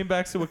 so me and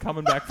Baxter were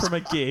coming back from a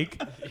gig.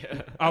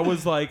 Yeah. I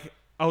was like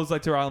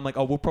to Ryan, I'm like,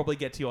 "Oh, we'll probably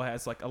get to your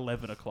house like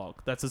 11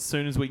 o'clock. That's as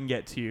soon as we can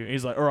get to you."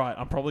 He's like, "All right,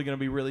 I'm probably gonna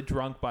be really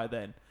drunk by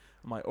then."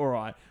 I'm like, "All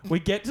right." We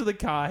get to the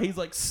car. He's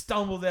like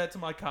stumbles out to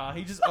my car.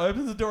 He just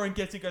opens the door and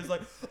gets in. Goes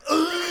like, he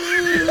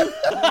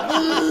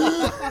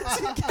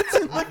gets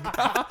in the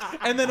car,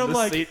 and then I'm The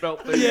like,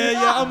 seatbelt thing.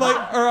 yeah. I'm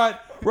like, "All right,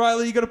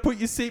 Riley, you got to put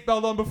your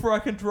seatbelt on before I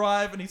can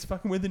drive. And he's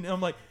fucking with it. And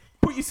I'm like,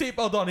 put your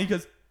seatbelt on. He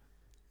goes,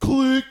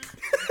 click,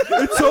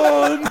 it's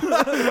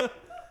on.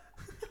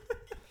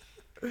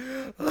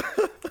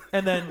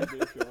 And then,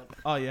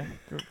 oh yeah.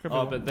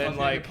 But then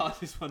like, pass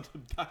this one to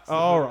Bax.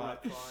 all right.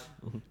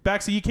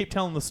 Baxter, you keep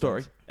telling the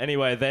story.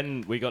 anyway,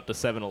 then we got to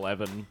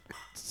 7-Eleven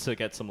to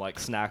get some like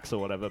snacks or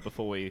whatever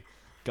before we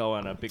go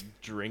on a big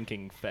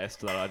drinking fest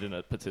that I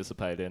didn't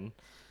participate in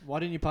Why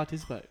didn't you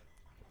participate?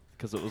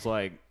 because it was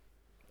like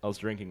I was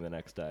drinking the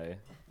next day,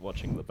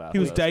 watching the Bathurst. He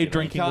was day you know.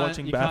 drinking,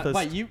 watching Bathurst.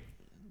 Wait, you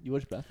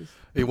watch Bathurst?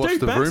 He watched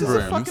Dude, the Bax Vroom is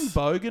a fucking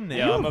Vrooms. bogan now.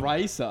 Yeah, You're I'm a a-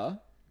 racer.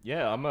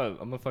 Yeah, I'm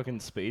a fucking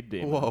speed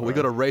demon. Whoa, we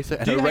bro. got a racer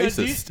and Do a you-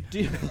 racist. do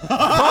you-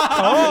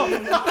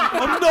 I'm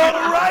not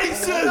a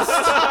racist.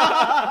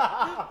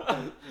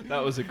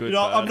 That was a good. You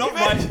know, I'm burn. not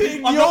racist.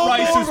 You're I'm not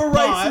racist, more of a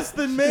but- racist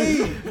than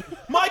me.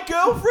 My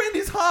girlfriend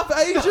is half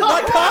Asian.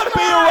 I can't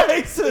be a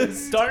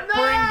racist. Don't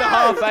bring the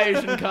half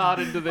Asian card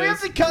into We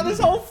have this. to cut this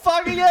whole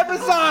fucking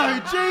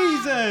episode.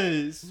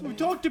 Jesus. We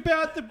talked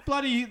about the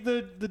bloody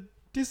the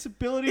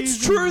disabilities.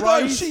 It's true and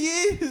though. race. She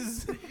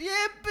is. Yeah,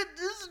 but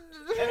this.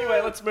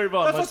 Anyway, let's move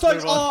on. That's Let's like,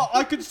 move on.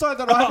 I could say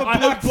that I have a I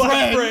black have black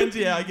friend. friends.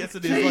 Yeah, I guess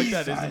it is like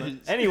that, isn't it?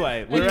 Jesus.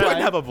 Anyway, You we're don't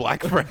at, have a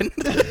black friend.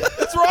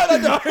 That's right. I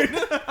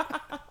don't.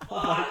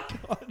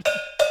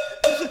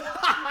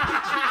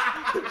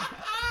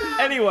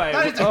 anyway.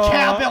 That is a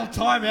cowbell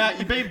timeout.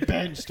 You've been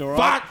benched,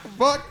 alright?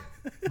 Fuck.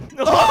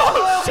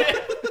 Oh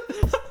shit!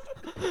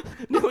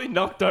 Nearly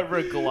knocked over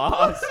a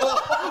glass.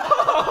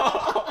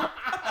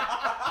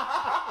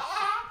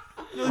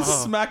 I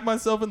smack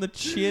myself in the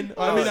chin.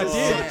 I mean, I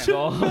did.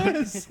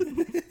 God.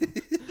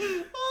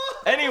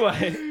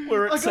 Anyway,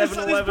 we're at I gotta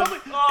say, 7-Eleven.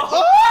 there's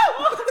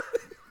Oh,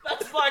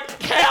 that's my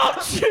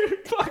couch, you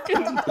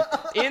fucking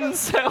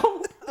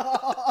incel.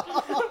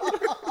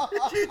 What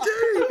did you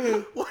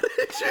do? What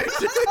did you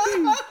do?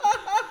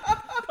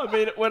 I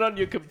mean, it went on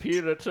your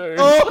computer too.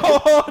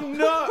 Oh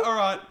no! All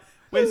right.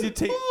 Where's your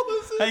tea?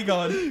 Hang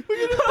on. You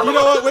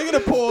know what? We're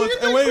gonna pause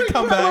and we're gonna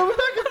come back. We're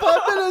back in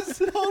 5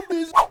 minutes. Hold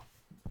this.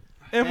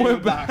 And we're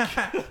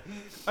back.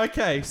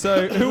 Okay,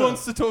 so who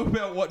wants to talk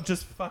about what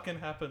just fucking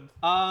happened?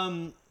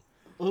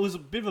 Well, it was a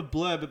bit of a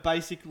blur, but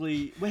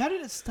basically, how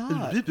did it start?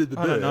 I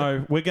don't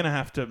know. We're gonna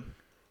have to.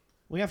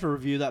 We have to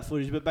review that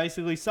footage, but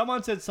basically,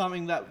 someone said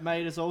something that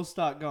made us all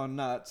start going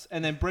nuts,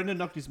 and then Brendan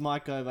knocked his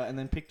mic over, and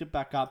then picked it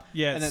back up,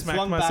 Yeah, and then smacked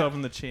swung myself back,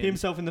 in the chin. hit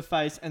himself in the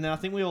face, and then I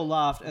think we all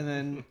laughed,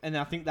 and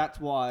I think that's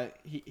why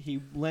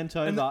he leant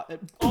over.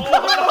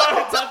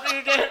 Oh, it's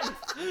happening again.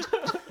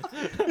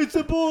 It's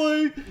a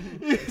boy.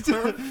 It's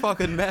We're a a,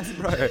 fucking mess,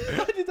 bro.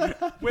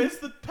 Where's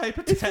the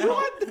paper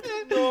towel?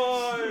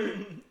 No.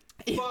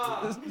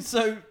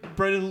 so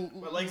Brendan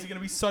My legs are gonna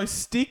be so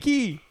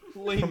sticky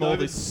leaned from all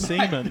over. this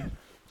semen.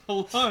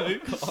 Hello.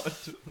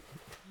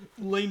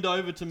 Leaned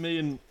over to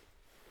me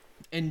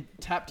and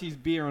tapped his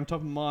beer on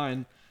top of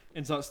mine,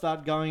 and so it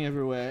started going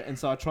everywhere. And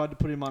so I tried to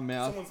put it in my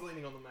mouth, Someone's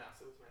leaning on the mouse.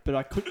 but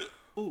I couldn't.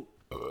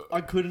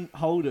 I couldn't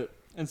hold it,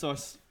 and so I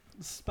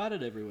spat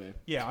it everywhere.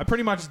 Yeah, I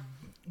pretty much.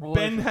 All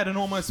Ben over. had an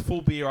almost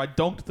full beer. I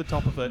donked the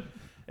top of it.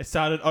 It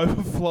started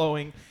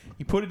overflowing.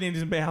 He put it in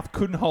his mouth,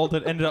 couldn't hold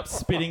it, ended up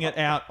spitting it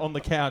out on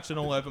the couch and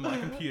all over my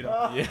computer.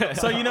 Yeah.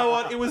 So you know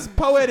what? It was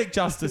poetic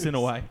justice in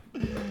a way.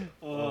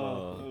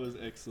 Oh, that was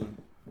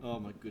excellent. Oh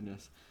my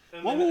goodness.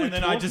 And What then, were we and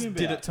then I just talking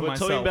did about? it to We're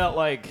myself. talking about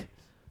like,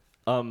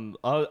 I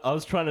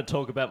was trying to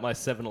talk about my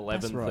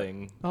 7-Eleven That's right.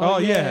 thing. Oh,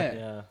 yeah.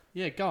 Yeah.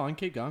 Yeah, go on,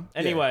 keep going.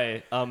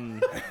 Anyway,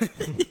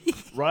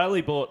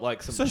 Riley bought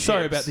like some. So chips.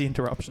 sorry about the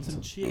interruptions.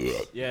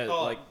 Chips. Yeah,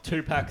 Oh. like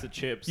 2 packs of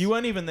chips. You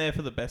weren't even there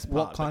for the best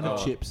part. What kind Oh.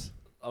 of chips?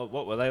 Oh,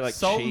 what were they like?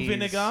 Salt and cheese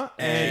vinegar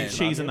and and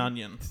cheese and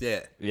onion? onion. Yeah.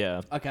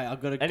 Yeah. Okay,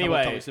 I've got a Anyway. couple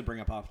of topics to bring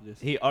up after this.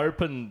 He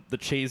opened the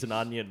cheese and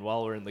onion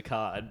while we're in the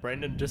car, and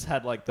Brendan just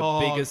had like the Oh,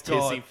 biggest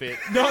God. hissy fit.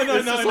 No,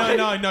 It's just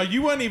like- no.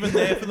 You weren't even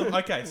there for them.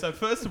 Okay, so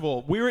first of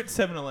all, we're at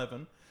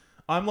 7-Eleven.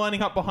 I'm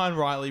lining up behind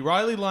Riley.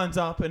 Riley lines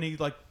up and he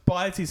like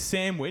buys his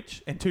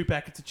sandwich and 2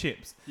 packets of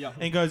chips. Yeah.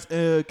 And he goes,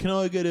 can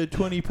I get a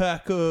 20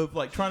 pack of,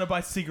 like, trying to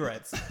buy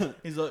cigarettes.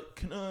 He's like,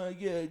 can I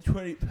get a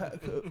 20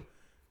 pack of...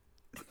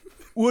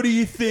 What do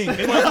you think?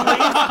 And like leans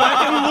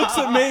back and he looks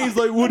at me. He's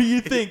like, what do you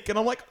think? And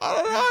I'm like, I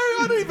don't know.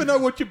 I don't even know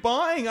what you're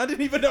buying. I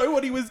didn't even know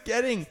what he was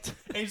getting.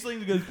 And he just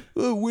leans and goes,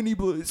 oh, Winnie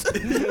Blues.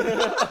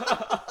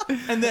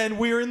 And then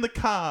we're in the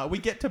car. We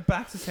get to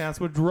Bax's house.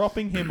 We're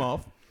dropping him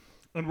off.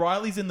 And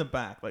Riley's in the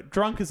back, like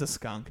drunk as a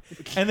skunk.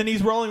 And then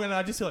he's rolling around and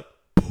I just hear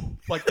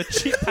like the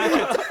chip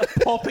packets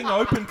popping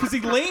open because he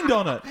leaned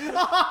on it.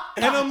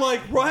 And I'm like,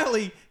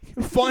 Riley,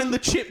 find the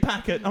chip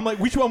packet. I'm like,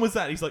 which one was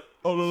that? He's like,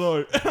 oh,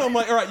 no. And I'm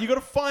like, all right, you got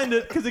to find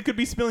it because it could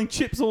be spilling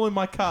chips all in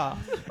my car.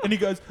 And he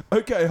goes,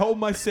 okay, hold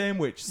my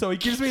sandwich. So he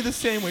gives me the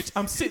sandwich.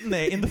 I'm sitting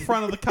there in the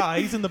front of the car.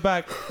 He's in the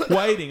back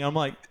waiting. I'm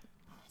like,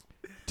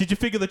 did you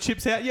figure the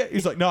chips out yet?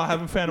 He's like, no, I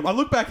haven't found them. I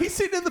look back. He's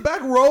sitting in the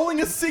back rolling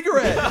a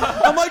cigarette.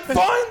 I'm like,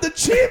 find the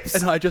chips.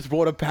 And I just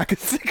bought a pack of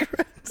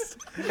cigarettes.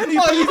 And he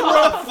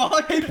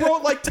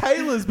brought like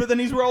Taylor's, but then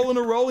he's rolling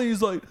a roll and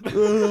he's like,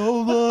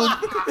 hold on.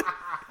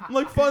 I'm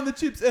like, find the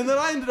chips. And then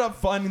I ended up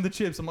finding the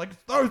chips. I'm like,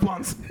 those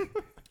ones.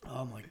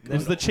 Oh my god. It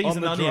was the cheese On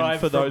and the onion drive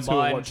for those from who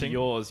are mine watching. to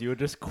yours, you were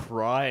just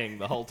crying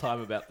the whole time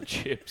about the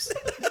chips.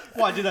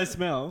 Why did they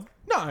smell?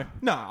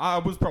 No, I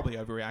was probably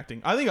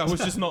overreacting. I think I was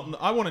just not.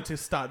 I wanted to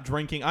start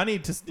drinking. I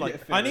need to fair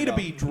I need to enough.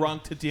 be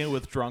drunk to deal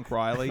with drunk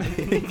Riley. And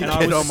I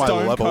Get was on my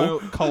stone level.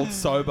 cold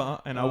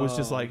sober, and I was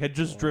just Oh, like had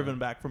just driven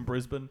back from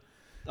Brisbane.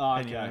 Oh,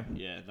 And, okay. you know,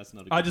 Yeah, that's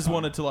not a good I just time.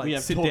 wanted to like We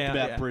have sit talked down.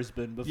 about yeah.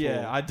 Brisbane before.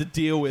 Yeah, I had to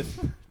deal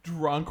with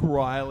drunk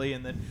Riley,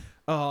 and then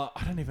I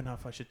don't even know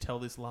if I should tell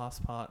this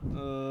last part.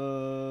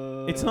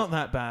 It's not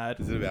that bad.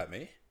 Is it about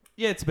me?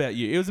 Yeah, it's about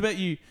you. It was about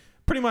you.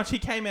 Pretty much, he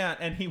came out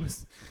and he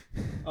was.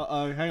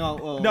 Uh-oh, hang on.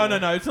 Oh. No,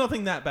 it's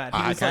nothing that bad. He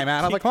I was came like,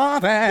 out of the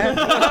closet.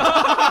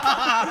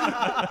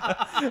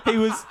 He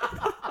was.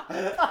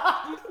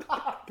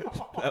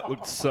 That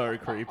looked so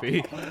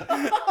creepy.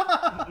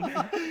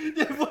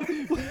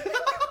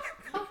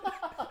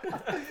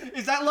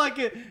 Is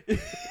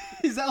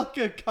that like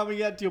a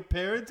coming out to your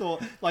parents or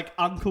like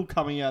uncle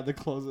coming out of the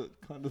closet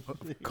kind of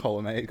thing?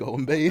 Column A,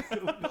 column B.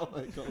 Oh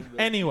my God.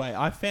 Anyway,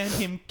 I found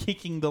him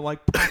kicking the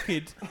like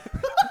packet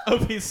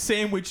of his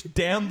sandwich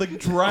down the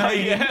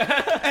drain,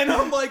 and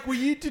I'm like,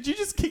 did you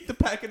just kick the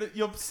packet of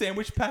your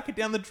sandwich packet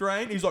down the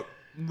drain?" He's like,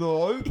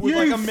 "No," with You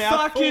like a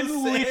mouthful fucking of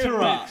litterer.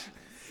 sandwich.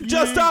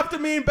 Just after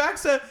me and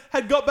Baxter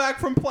had got back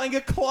from playing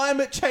a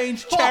climate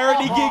change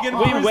charity gig in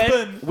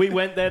Brisbane. We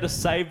went there to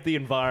save the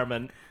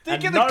environment.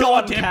 Think and of the no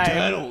one goddamn came.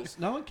 turtles.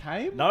 No one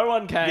came? No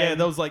one came. Yeah,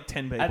 there was like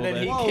 10 people and then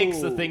there. he Whoa. kicks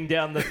the thing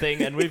down the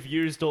thing, and we've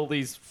used all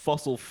these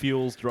fossil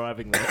fuels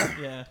driving there.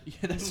 Yeah. Yeah,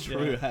 that's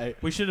true, hey.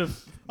 We should have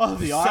Oh,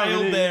 the sailed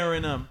irony. there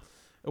in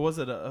was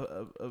it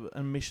a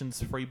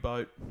emissions-free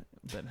boat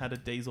that had a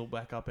diesel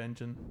backup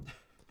engine?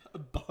 A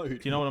boat. Do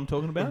you know what I'm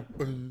talking about?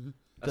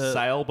 A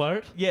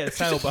sailboat? Yeah,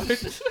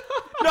 sailboat.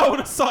 No, an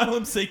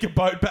asylum seeker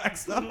boat,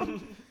 Baxter.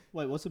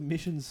 Wait, what's a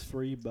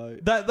missions-free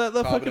boat? The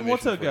Carbon fucking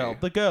what's her girl?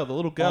 emission-free. The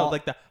little girl, Oh,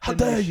 like the how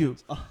dare you?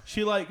 emissions. Oh.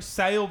 She like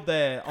sailed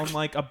there on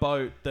like a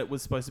boat that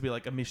was supposed to be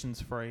like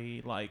emissions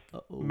free, like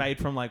Uh-oh. made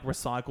from like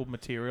recycled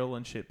material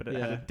and shit, but it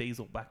had Yeah. a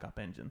diesel backup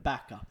engine.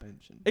 Backup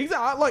engine.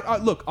 Exactly.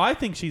 Look, I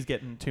think she's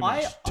getting too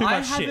much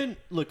I shit. haven't.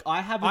 Look,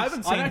 I haven't. I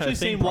haven't seen her actually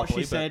thing seen what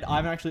properly, she said.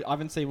 I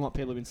haven't seen what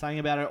people have been saying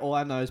about it. All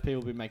I know is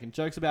people have been making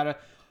jokes about it.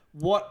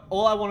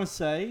 All I want to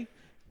say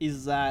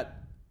is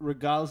that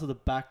regardless of the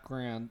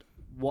background,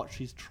 what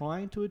she's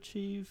trying to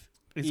achieve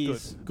It's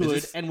is good. good,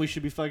 Is this- and we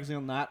should be focusing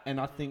on that.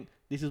 And I think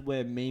this is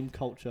where meme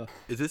culture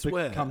Is this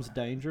where? becomes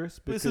dangerous.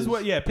 This is because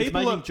what- yeah, it's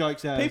people making are-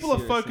 jokes out. of People are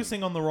serious things.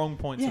 focusing on the wrong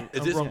points, Yeah. Is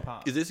on this, wrong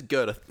parts. is this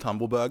Gerda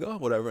Tumbleburger,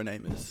 whatever her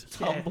name is?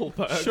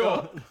 Tumbleburger.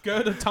 Sure,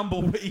 go to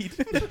tumbleweed.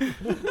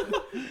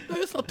 No,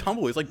 it's not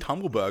Tumble. It's like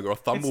Tumbleburger or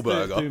It's the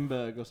Thumbleburger.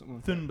 Thunberg or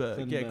something.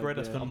 Thunberg. Yeah,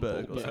 Greta yeah.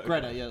 Thunberg. or Yeah, something.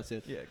 Greta, yeah, that's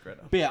it. Yeah,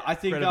 Greta. But yeah, I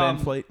think Greta Van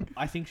Fleet.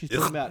 I think she's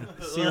talking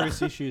about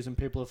serious issues and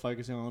people are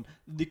focusing on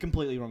the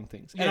completely wrong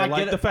things. Yeah, And I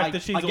like get the it, fact I-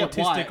 that she's I get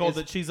why autistic or it's-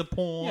 that she's a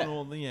porn Yeah.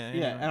 or the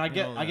yeah, and I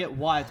get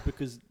why it's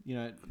because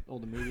all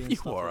the media and You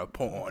stuff. are a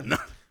porn.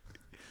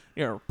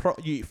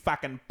 you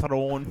fucking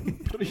prawn.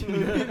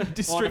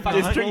 District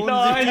fucking 9.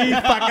 prawns. You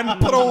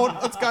fucking prawn.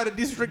 Let's go to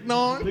District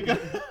 9.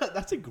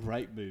 That's a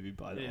great movie,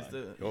 by the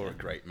way. You're a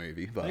great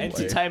movie, by the way.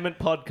 Entertainment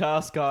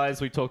podcast, guys.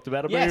 We talked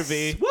about a Yes.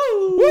 movie.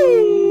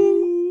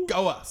 Woo!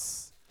 Go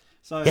us.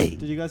 So,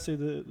 did you guys see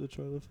the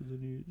trailer for the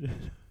new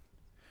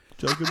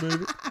Joker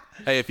movie?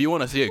 Hey, if you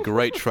want to see a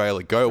great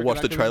trailer, go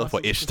watch the trailer for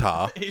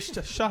Ishtar.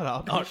 Ishtar, shut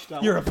up.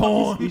 Ishtar. You're a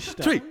porn.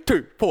 Ishtar. 3,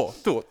 2, 4,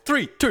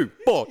 3, 2,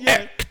 4.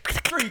 Yeah.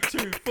 3,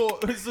 2, 4.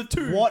 It's a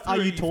 2. What are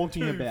you 3,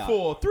 talking 2, about?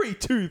 4. 3,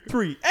 2,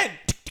 3. And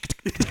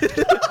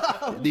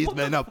These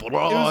men are it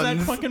was that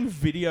prawns. fucking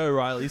video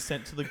Riley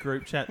sent to the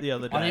group chat the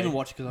other day. I didn't even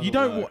watch it because You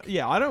don't.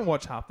 Yeah, I don't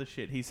watch half the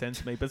shit he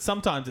sends me, but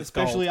sometimes it's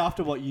Especially gold.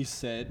 after what you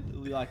said,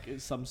 like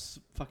it's some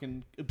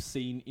fucking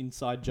obscene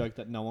inside joke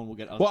that no one will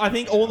get. Well, I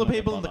think all the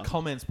people in the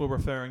comments. comments were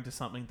referring to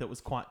something that was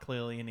quite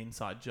clearly an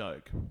inside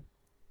joke.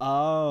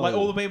 Oh, Like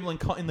all the people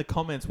in the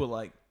comments were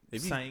like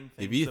If you- saying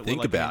things if you that think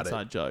were like about an it,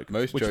 inside joke.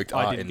 Most which jokes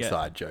I are didn't get.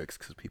 inside jokes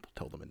because people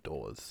tell them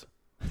indoors.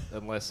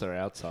 Unless they're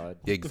outside.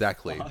 Yeah,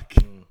 exactly. Fuck.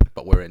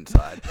 But we're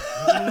inside.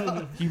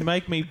 You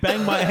make me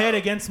bang my head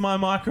against my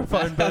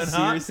microphone, That's how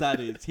Bernhard. serious that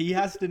is. He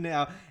has to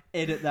now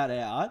edit that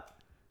out.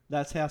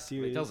 That's how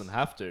serious. He doesn't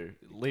have to.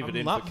 Leave it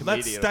in Love- for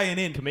that's staying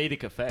in.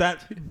 comedic effect.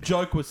 That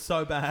joke was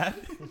so bad.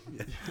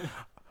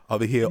 I'll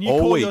be here And you all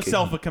call week.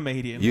 yourself a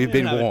comedian. You've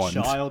been have warned.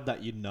 A child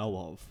that you know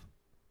of.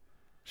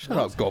 Shut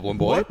up, Goblin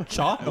Boy. What?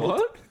 Child?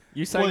 What?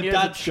 You saying Well, he has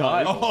a that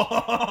child?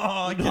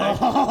 Oh,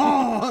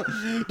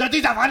 okay. That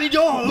is a funny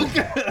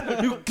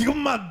joke. You kill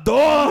my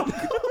dog.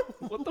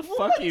 What the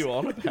fuck are you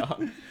on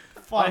about?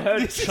 Fuck, I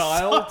heard this is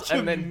child such a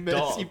and then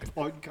messy dog.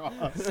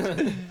 podcast.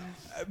 People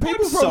I'm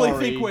probably sorry.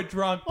 think we're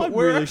drunk, but I'm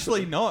we're really actually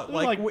sorry. not.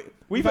 We're Like, like-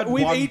 we've had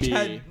we've one each beer.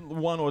 had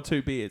 1 or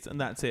 2 beers,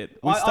 and that's it.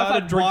 We I've started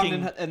had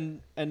drinking.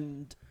 one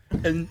and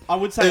And I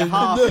would say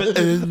half,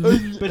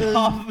 but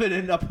half of it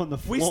ended up on the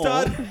floor. we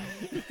started.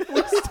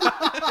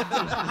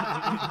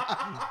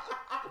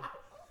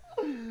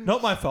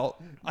 Not my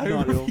fault. I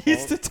Not your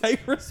refuse to fault.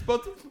 take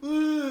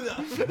responsibility.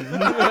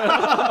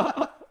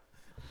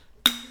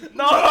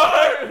 No!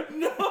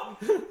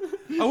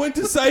 I went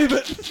to save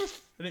it.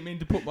 I didn't mean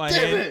to put my Damn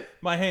hand it.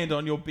 my hand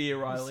on your beer,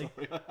 Riley.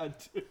 Sorry, I had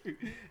to.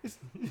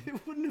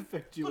 It wouldn't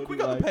affect you Look, we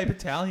anyway. got the paper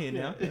towel here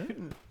now.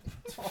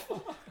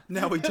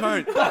 No, we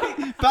don't.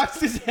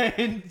 Baxter's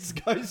hands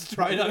go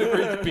straight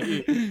over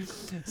his beer.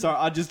 Sorry,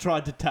 I just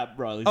tried to tap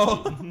Riley's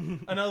Oh, beer.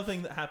 another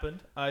thing that happened,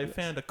 I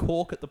found a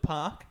cork at the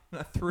park and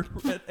I threw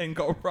it and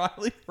got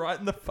Riley right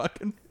in the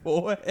fucking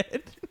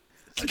forehead.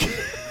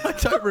 I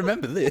don't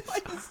remember this.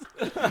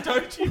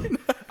 Don't you?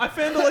 I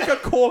found like a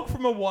cork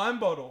from a wine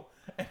bottle.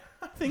 And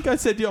I think I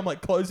said to you, I'm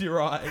like, close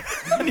your eyes.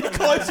 And you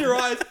close your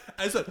eyes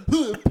and it's like,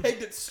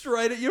 pegged it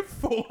straight at your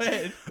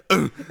forehead.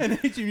 And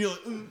hit you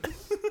and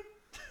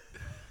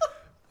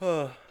you're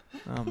like,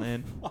 oh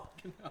man.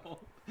 Fucking hell.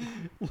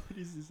 What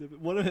is this?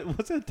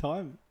 What's our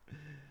time?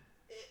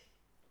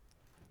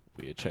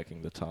 We are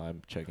checking the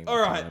time. All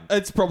right,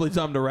 it's probably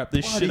time to wrap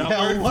this Bloody shit up.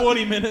 hell, We're at what-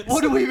 40 minutes.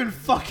 What do we even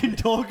fucking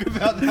talk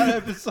about that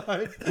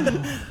episode?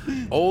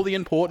 All the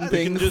important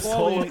We can things. just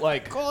call it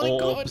like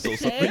orbs or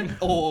something.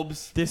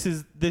 Orbs. This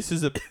is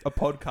a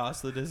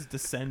podcast that has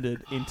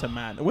descended into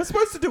man. We're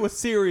supposed to do a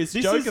serious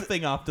This Joker is-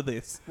 thing after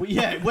this. Well,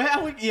 yeah, where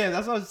are we? Yeah,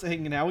 that's what I was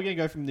thinking. How are we going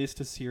to go from this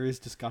to serious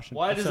discussion?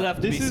 Why does it have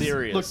to This be is,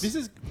 serious? Look, this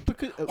is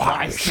because.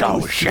 Why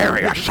so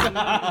serious?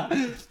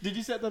 Did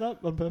you set that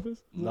up on purpose?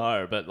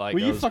 No, but like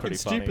Were that you was fucking pretty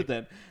stupid funny.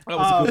 then? That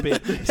was a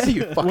good bit. See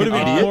you fucking Would've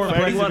been idiot. more For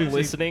impressive anyone if you-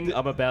 listening,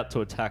 I'm about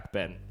to attack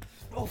Ben.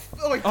 Oh,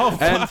 And-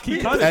 fuck, he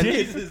kind of and-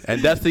 did.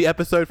 And that's the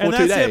episode for And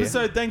that's the today.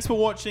 episode. Thanks for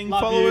watching.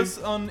 Love Follow you. us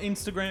on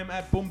Instagram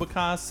at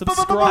Boombacast.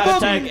 Subscribe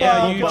Hashtag to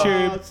our Boomba.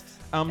 YouTube.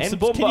 And Can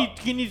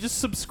Boomba. you just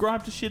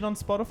subscribe to shit on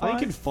Spotify? You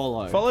can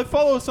follow.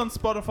 Follow us on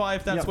Spotify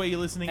if that's Yep. where you're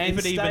listening. And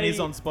if it even stay, is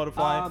on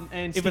Spotify.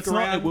 and if stick it's not,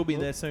 around. it will be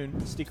there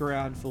soon. Stick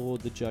around for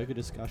the Joker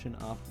discussion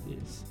after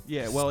this.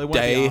 Yeah, well, it won't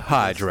Stay be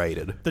after this.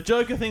 hydrated. The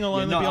Joker thing will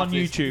Yeah, only not be on after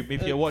this. YouTube.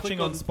 If you're watching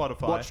Click on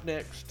Spotify, Watch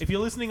next. if you're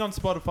listening on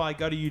Spotify,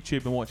 go to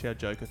YouTube and watch our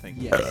Joker thing.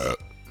 Yes.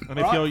 And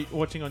if Alright. you're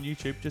watching on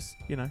YouTube, just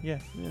yeah, Yeah.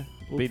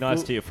 Be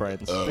nice to your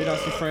friends. Be nice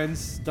to your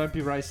friends. Don't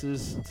be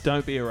racist.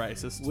 don't be a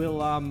racist.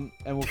 We'll and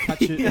we'll catch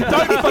you.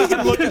 Don't fucking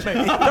look at me.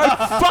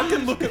 Don't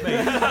fucking look at me.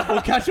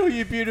 We'll catch all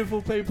you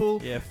beautiful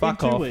people. Yeah,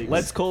 fuck in 2 off. weeks.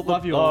 Let's call the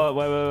Love you all.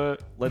 wait.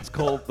 Let's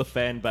call the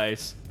fan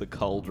base the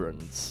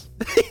Cauldrons.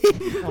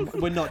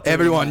 We're not. doing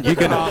Everyone, that. you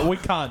can. We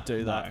can't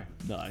do that.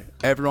 No.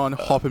 Everyone,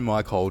 hop in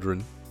my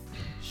cauldron.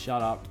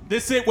 Shut up.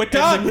 This is it. We're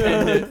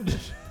done.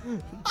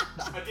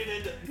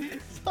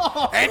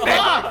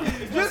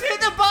 Just hit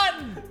the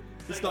button.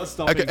 It's not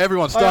stopping. Okay,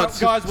 everyone, Alright,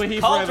 start. guys, we're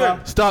here Cauldron.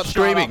 forever. Start Shut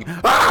screaming.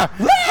 up. Ah!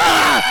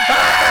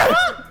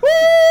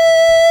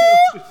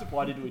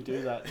 Why did we do that?